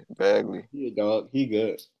 Yeah, Bagley. He a dog. He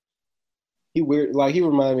good. He weird. Like he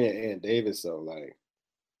remind me of Ant Davis though. Like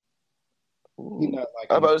he not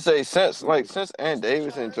like I about to say since Ant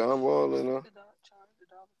Davis and John Wall, you know.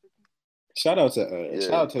 Shout out to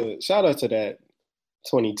that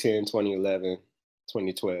 2010, 2011,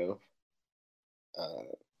 2012.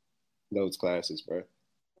 Those classes, bro.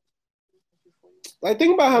 Like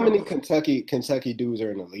think about how many Kentucky dudes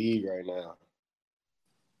are in the league right now.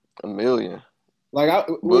 A million. Like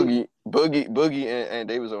Boogie and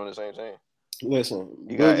Davis are on the same team. Listen,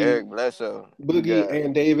 you got Eric Bledsoe,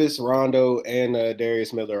 and Davis, Rondo, and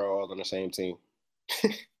Darius Miller are all on the same team.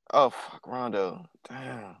 Oh fuck, Rondo!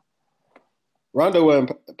 Damn. Rondo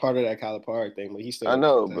wasn't part of that Calipari thing, but he still. I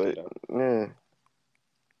know, but yeah.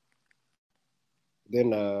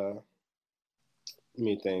 Then let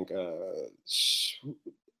me think.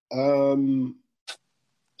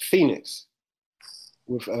 Phoenix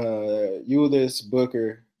with Ulyss,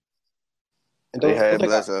 Booker, and they had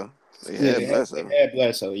Bledsoe. They had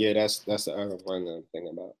Bledsoe. Yeah, that's the other one I'm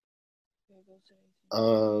thinking about.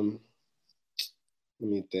 Let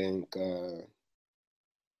me think.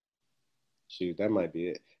 Shoot, that might be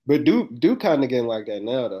it. But Duke kind of getting like that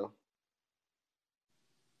now though,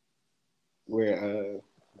 where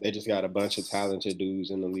they just got a bunch of talented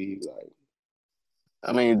dudes in the league. Like,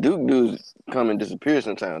 I mean, Duke dudes come and disappear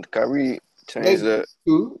sometimes. Kyrie changed that.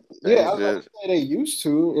 Yeah, I was about to say they used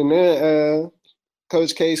to, and then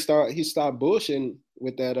Coach K stopped bullshitting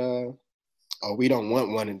with that. Oh, we don't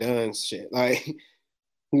want one and done shit. Like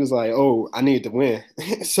he was like, oh, I need to win.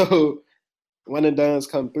 So one and done's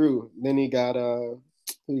come through. Then he got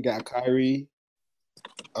Kyrie.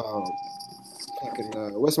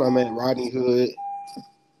 What's my man Rodney Hood?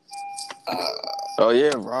 Oh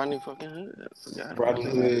yeah, Rodney fucking Hood. Rodney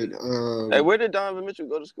Hood. Hey, where did Donovan Mitchell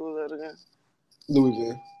go to school at again?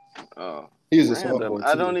 Louisville. Oh, he was a sophomore.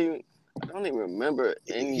 I don't even remember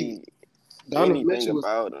anything about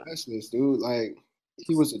him. Specialist, dude. Like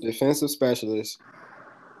he was a defensive specialist.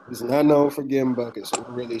 He's not known for getting buckets or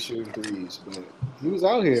really shooting threes, but he was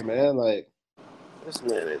out here, man. Like this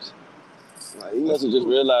man is like he must have just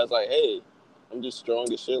realized, like, hey, I'm just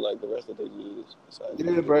strong as shit like the rest of the dudes.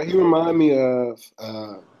 Yeah, bro. He reminded me of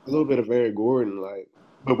a little bit of Eric Gordon, like,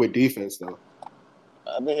 but with defense though.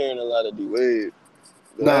 I've been hearing a lot of D Wade.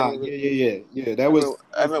 Nah, yeah.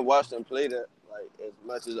 I haven't watched him play that like as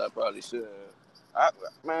much as I probably should have.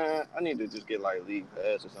 I need to just get like league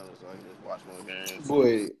pass or something so I can just watch more games.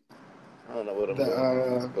 Boy, I don't know what I'm doing.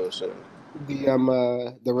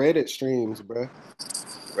 The Reddit streams, bro.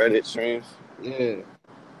 Reddit streams? Yeah,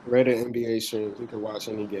 Reddit NBA streams. You can watch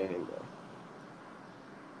any game, bro.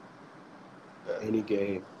 Yeah. Any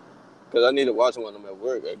game. Cause I need to watch one of them at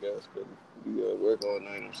work, I guess. Cause you at work all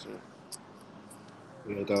night and shit.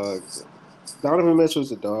 Yeah, dog. Donovan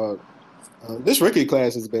Mitchell's a dog. This rookie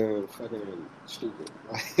class has been fucking stupid.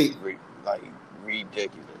 Like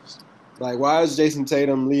ridiculous. Like, why is Jason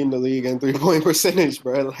Tatum leading the league in 3-point percentage,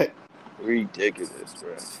 bro? Like, ridiculous,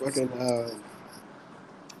 bro. Fucking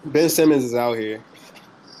Ben Simmons is out here,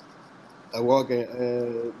 a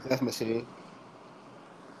walking death machine.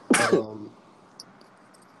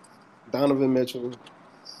 Donovan Mitchell,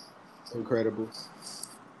 incredible.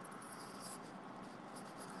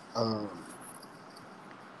 Um,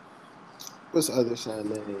 what's the other son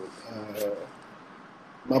name?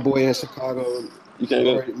 My boy in Chicago, You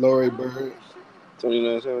can't get Laurie Bird,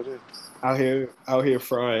 29 17. out here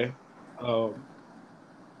frying.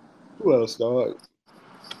 Who else, dog?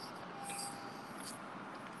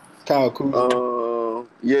 Kyle Kuzma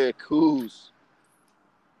Yeah, Kuz. Kuz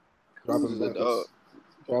dropping is a dog. buckets,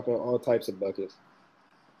 dropping all types of buckets.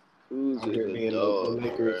 Kuz Out is here a being dog,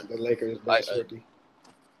 bro. The Lakers' Like best rookie.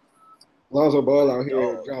 Lonzo Ball a out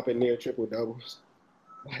here dog. dropping near triple doubles.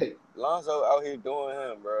 Like Lonzo out here doing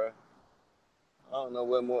him, bro. I don't know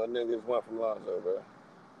what more niggas want from Lonzo, bro.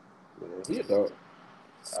 man, he a dog.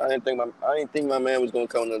 I didn't think my man was gonna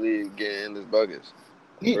come in the league getting his buckets.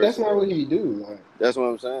 That's First of not all, what he do. Like that's what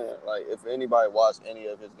I'm saying. Like, if anybody watched any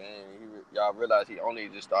of his game, y'all realize he only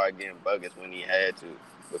just started getting buckets when he had to,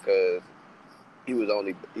 because he was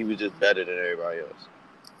just better than everybody else.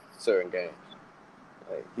 Certain games,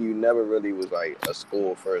 like he never really was like a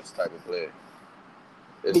score first type of player.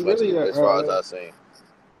 he really As far as I seen.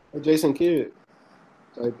 a Jason Kidd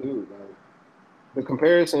type dude. Like the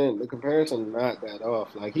comparison not that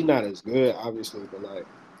off. Like he's not as good, obviously, but like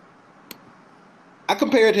I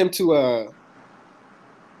compared him to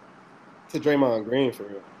Draymond Green for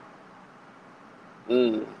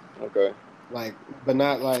real. Okay. Like, but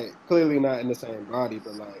not like clearly not in the same body,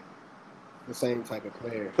 but like the same type of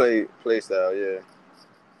player. Play style, yeah.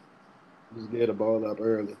 Just get the ball up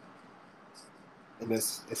early, and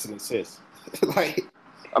it's an assist. Like,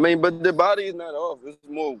 I mean, but the body is not off. It's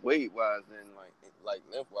more weight wise than like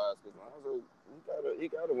length wise. Because Lonzo, he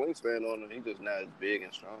got a wingspan on him. He just not as big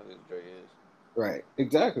and strong as Dre is. right?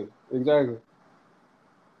 Exactly.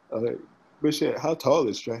 Uh, but shit, how tall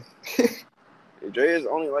is Dre? Dre is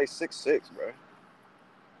only like 6'6", bro.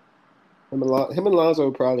 Him and Lonzo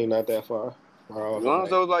probably not that far off.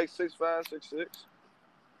 Lonzo's like 6'5", 6'6".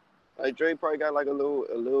 Like Dre probably got like a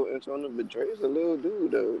little inch on him, but Dre's a little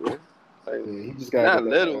dude though, man. Like Yeah, he just gotta not get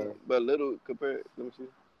that. little, but little compared. Let me see.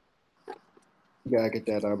 You gotta get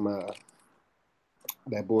that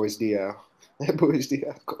that Boris Diaw. That Boris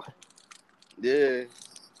Diaw. Yeah.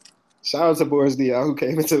 Shout out to Boris Diaw who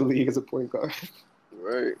came into the league as a point guard.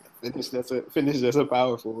 Right. Finished as a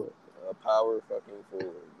power forward. A power fucking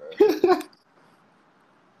forward, bro.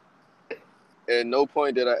 At no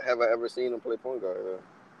point have I ever seen him play point guard. Though.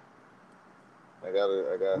 I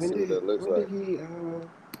gotta see what that looks when like. did he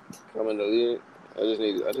Come in the league? I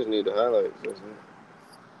just need the highlights. That's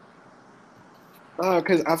it.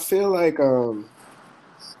 Cause I feel like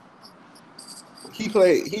he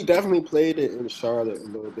definitely played it in Charlotte a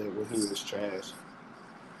little bit when he was trash.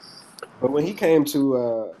 But when he came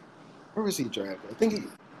to where was he drafted? I think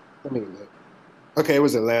let me look. Okay, it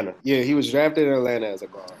was Atlanta. Yeah, he was drafted in Atlanta as a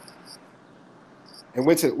guard. And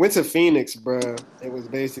went to Phoenix, bruh. It was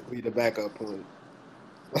basically the backup point.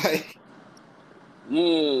 Like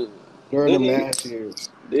during them Nash years.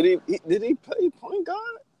 Did he play point guard?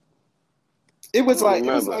 It was like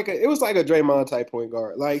it was like a Draymond type point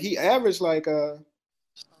guard. Like he averaged like 6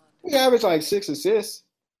 assists.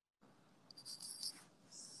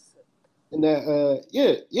 In that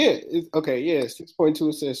 6.2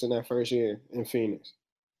 assists in that first year in Phoenix.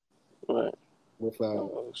 Right. With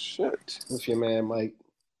shit. With your man Mike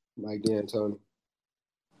D'Antoni.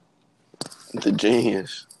 The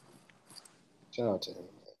genius. Shout out to him.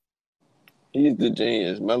 He's the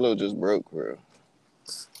genius. Melo just broke, bro.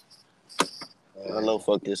 Melo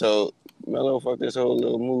fucked this whole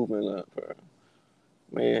little movement up, bro.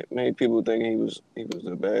 Made people think he was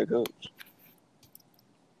a bad coach.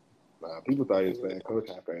 Nah, people thought he was a bad coach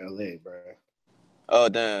after LA, bro. Oh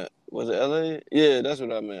damn. Was it LA? Yeah, that's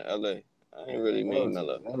what I meant. LA. I ain't really mean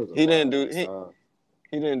Melo. He didn't do that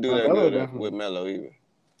good with Melo either.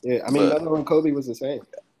 Yeah, I mean Melo and Kobe was the same.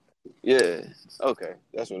 Yeah. Okay.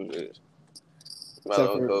 That's what it is.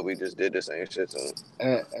 Melo and Kobe just did the same shit to him.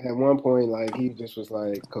 At one point, like he just was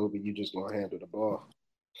like, Kobe, you just gonna handle the ball.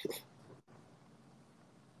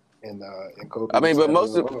 and Kobe. I mean, but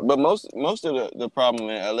most of the problem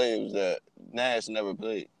in LA was that Nash never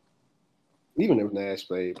played. Even if Nash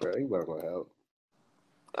played, bro, he wasn't gonna help.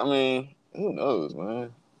 I mean, who knows,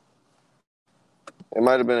 man? It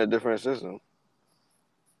might have been a different system.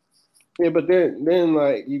 Yeah, but then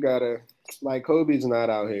like you gotta like Kobe's not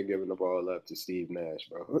out here giving the ball up to Steve Nash,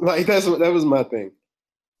 bro. Like that was my thing.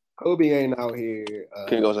 Kobe ain't out here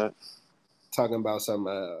talking about some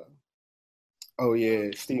oh yeah,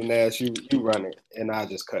 Steve Nash, you run it and I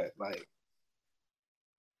just cut. Like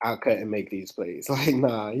I'll cut and make these plays. Like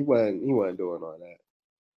nah, he wasn't doing all that.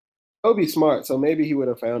 Kobe's smart, so maybe he would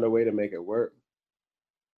have found a way to make it work.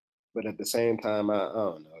 But at the same time, I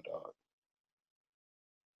don't know, dog.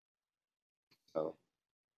 So,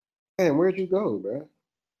 man, where'd you go, bro?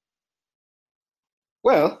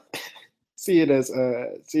 Well, see it as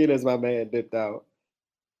my man dipped out.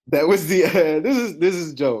 That was the this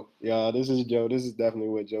is Joe, y'all. This is Joe. This is definitely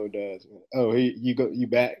what Joe does. Oh, you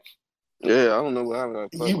back? Yeah, I don't know what happened. I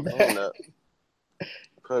plugged You my back? phone up.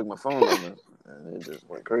 Plugged my phone up, and it just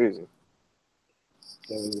went crazy.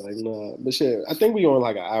 So it was like, nah. But shit, I think we on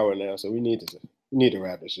like an hour now, so we need to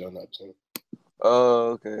wrap this show up soon.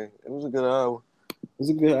 Oh, okay. It was a good hour. It was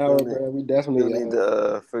a good hour, bro. We definitely still need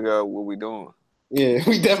to figure out what we doing. Yeah,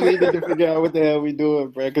 we definitely need to figure out what the hell we doing,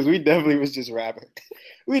 bro. Because we definitely was just rapping.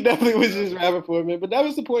 We definitely was just rapping for a minute. But that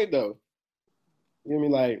was the point, though. You know what I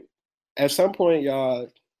mean? Like, at some point, y'all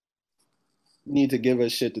need to give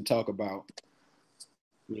us shit to talk about.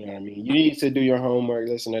 You know what I mean? You need to do your homework,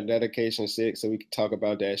 listen to Dedication 6 so we can talk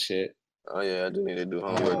about that shit. Oh, yeah, I do need to do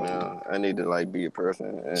homework now. I need to, like, be a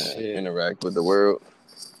person and shit. interact with the world.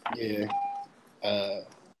 Yeah.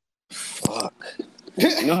 Fuck.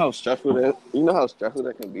 You know how stressful that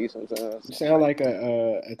can be sometimes? You sound like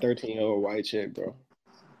a 13-year-old white chick, bro.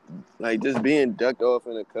 Like, just being ducked off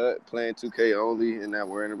in a cut, playing 2K only, and not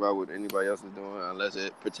worrying about what anybody else is doing unless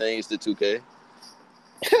it pertains to 2K.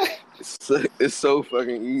 It's so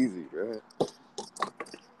fucking easy, bro.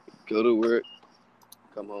 Go to work,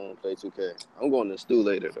 come home, play 2K. I'm going to stew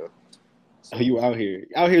later, though. Oh, you out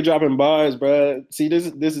here dropping bars, bro. See, this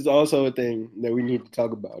is also a thing that we need to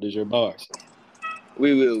talk about. Is your bars?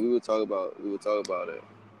 We will talk about it,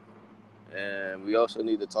 and we also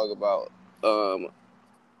need to talk about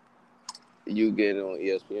you getting on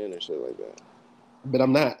ESPN and shit like that. But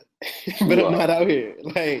I'm not. I'm not out here.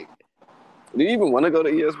 Like, do you even want to go to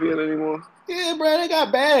ESPN anymore? Yeah, bro, they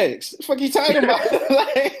got bags. The fuck you talking about?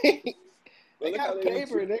 Like, they got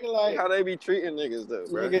paper. Nigga, like how they be treating niggas though,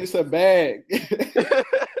 bro. Nigga, it's a bag.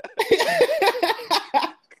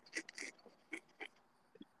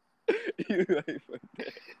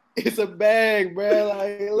 It's a bag, bro.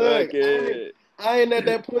 Like, look, I ain't at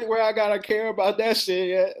that point where I gotta care about that shit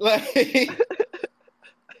yet. Like,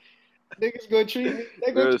 niggas gonna treat me.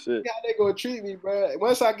 They gonna treat me how they gonna treat me, bro.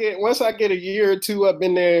 Once I get a year or two up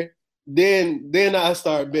in there, then I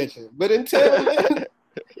start bitching. But until then,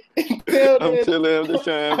 I'm telling him to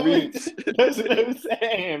try and reach. That's what I'm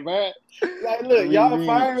saying, bro. Like, look,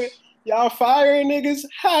 y'all firing niggas,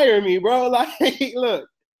 hire me, bro. Like, look,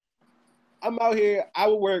 I'm out here. I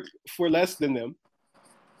will work for less than them.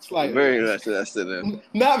 Slightly. Very much less than them.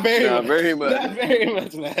 Not very much. Not very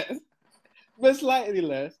much less. But slightly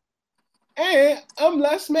less. And I'm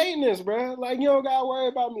less maintenance, bro. Like, you don't gotta worry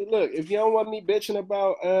about me. Look, if you don't want me bitching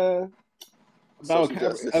about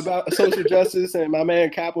social justice and my man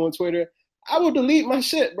Cap on Twitter, I will delete my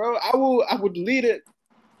shit, bro. I will delete it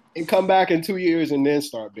and come back in 2 years and then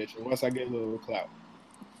start bitching once I get a little clout.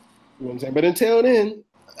 You know what I'm saying? But until then,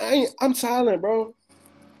 I'm silent, bro.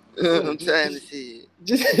 I'm trying to see it.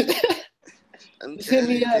 Just hit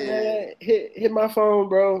me up, man. Hit my phone,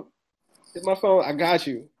 bro. Hit my phone. I got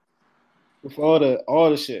you. With all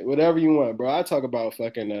the shit, whatever you want, bro. I talk about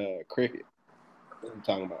fucking cricket. What I'm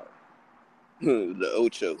talking about. The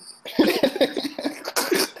Ocho.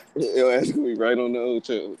 Your ass gonna be right on the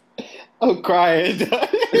Ocho. I'm crying.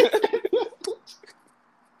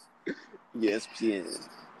 ESPN.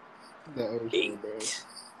 The Ocho, bro.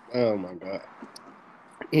 Oh my god.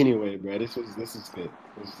 Anyway, bro, this is good.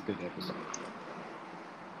 This is a good episode.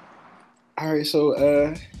 All right,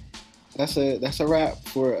 so that's a wrap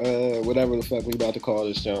for whatever the fuck we about to call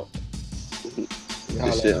this jump.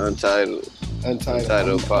 This shit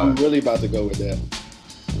Untitled Pod. I'm really about to go with that.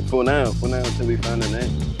 For now until we find a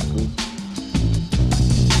name.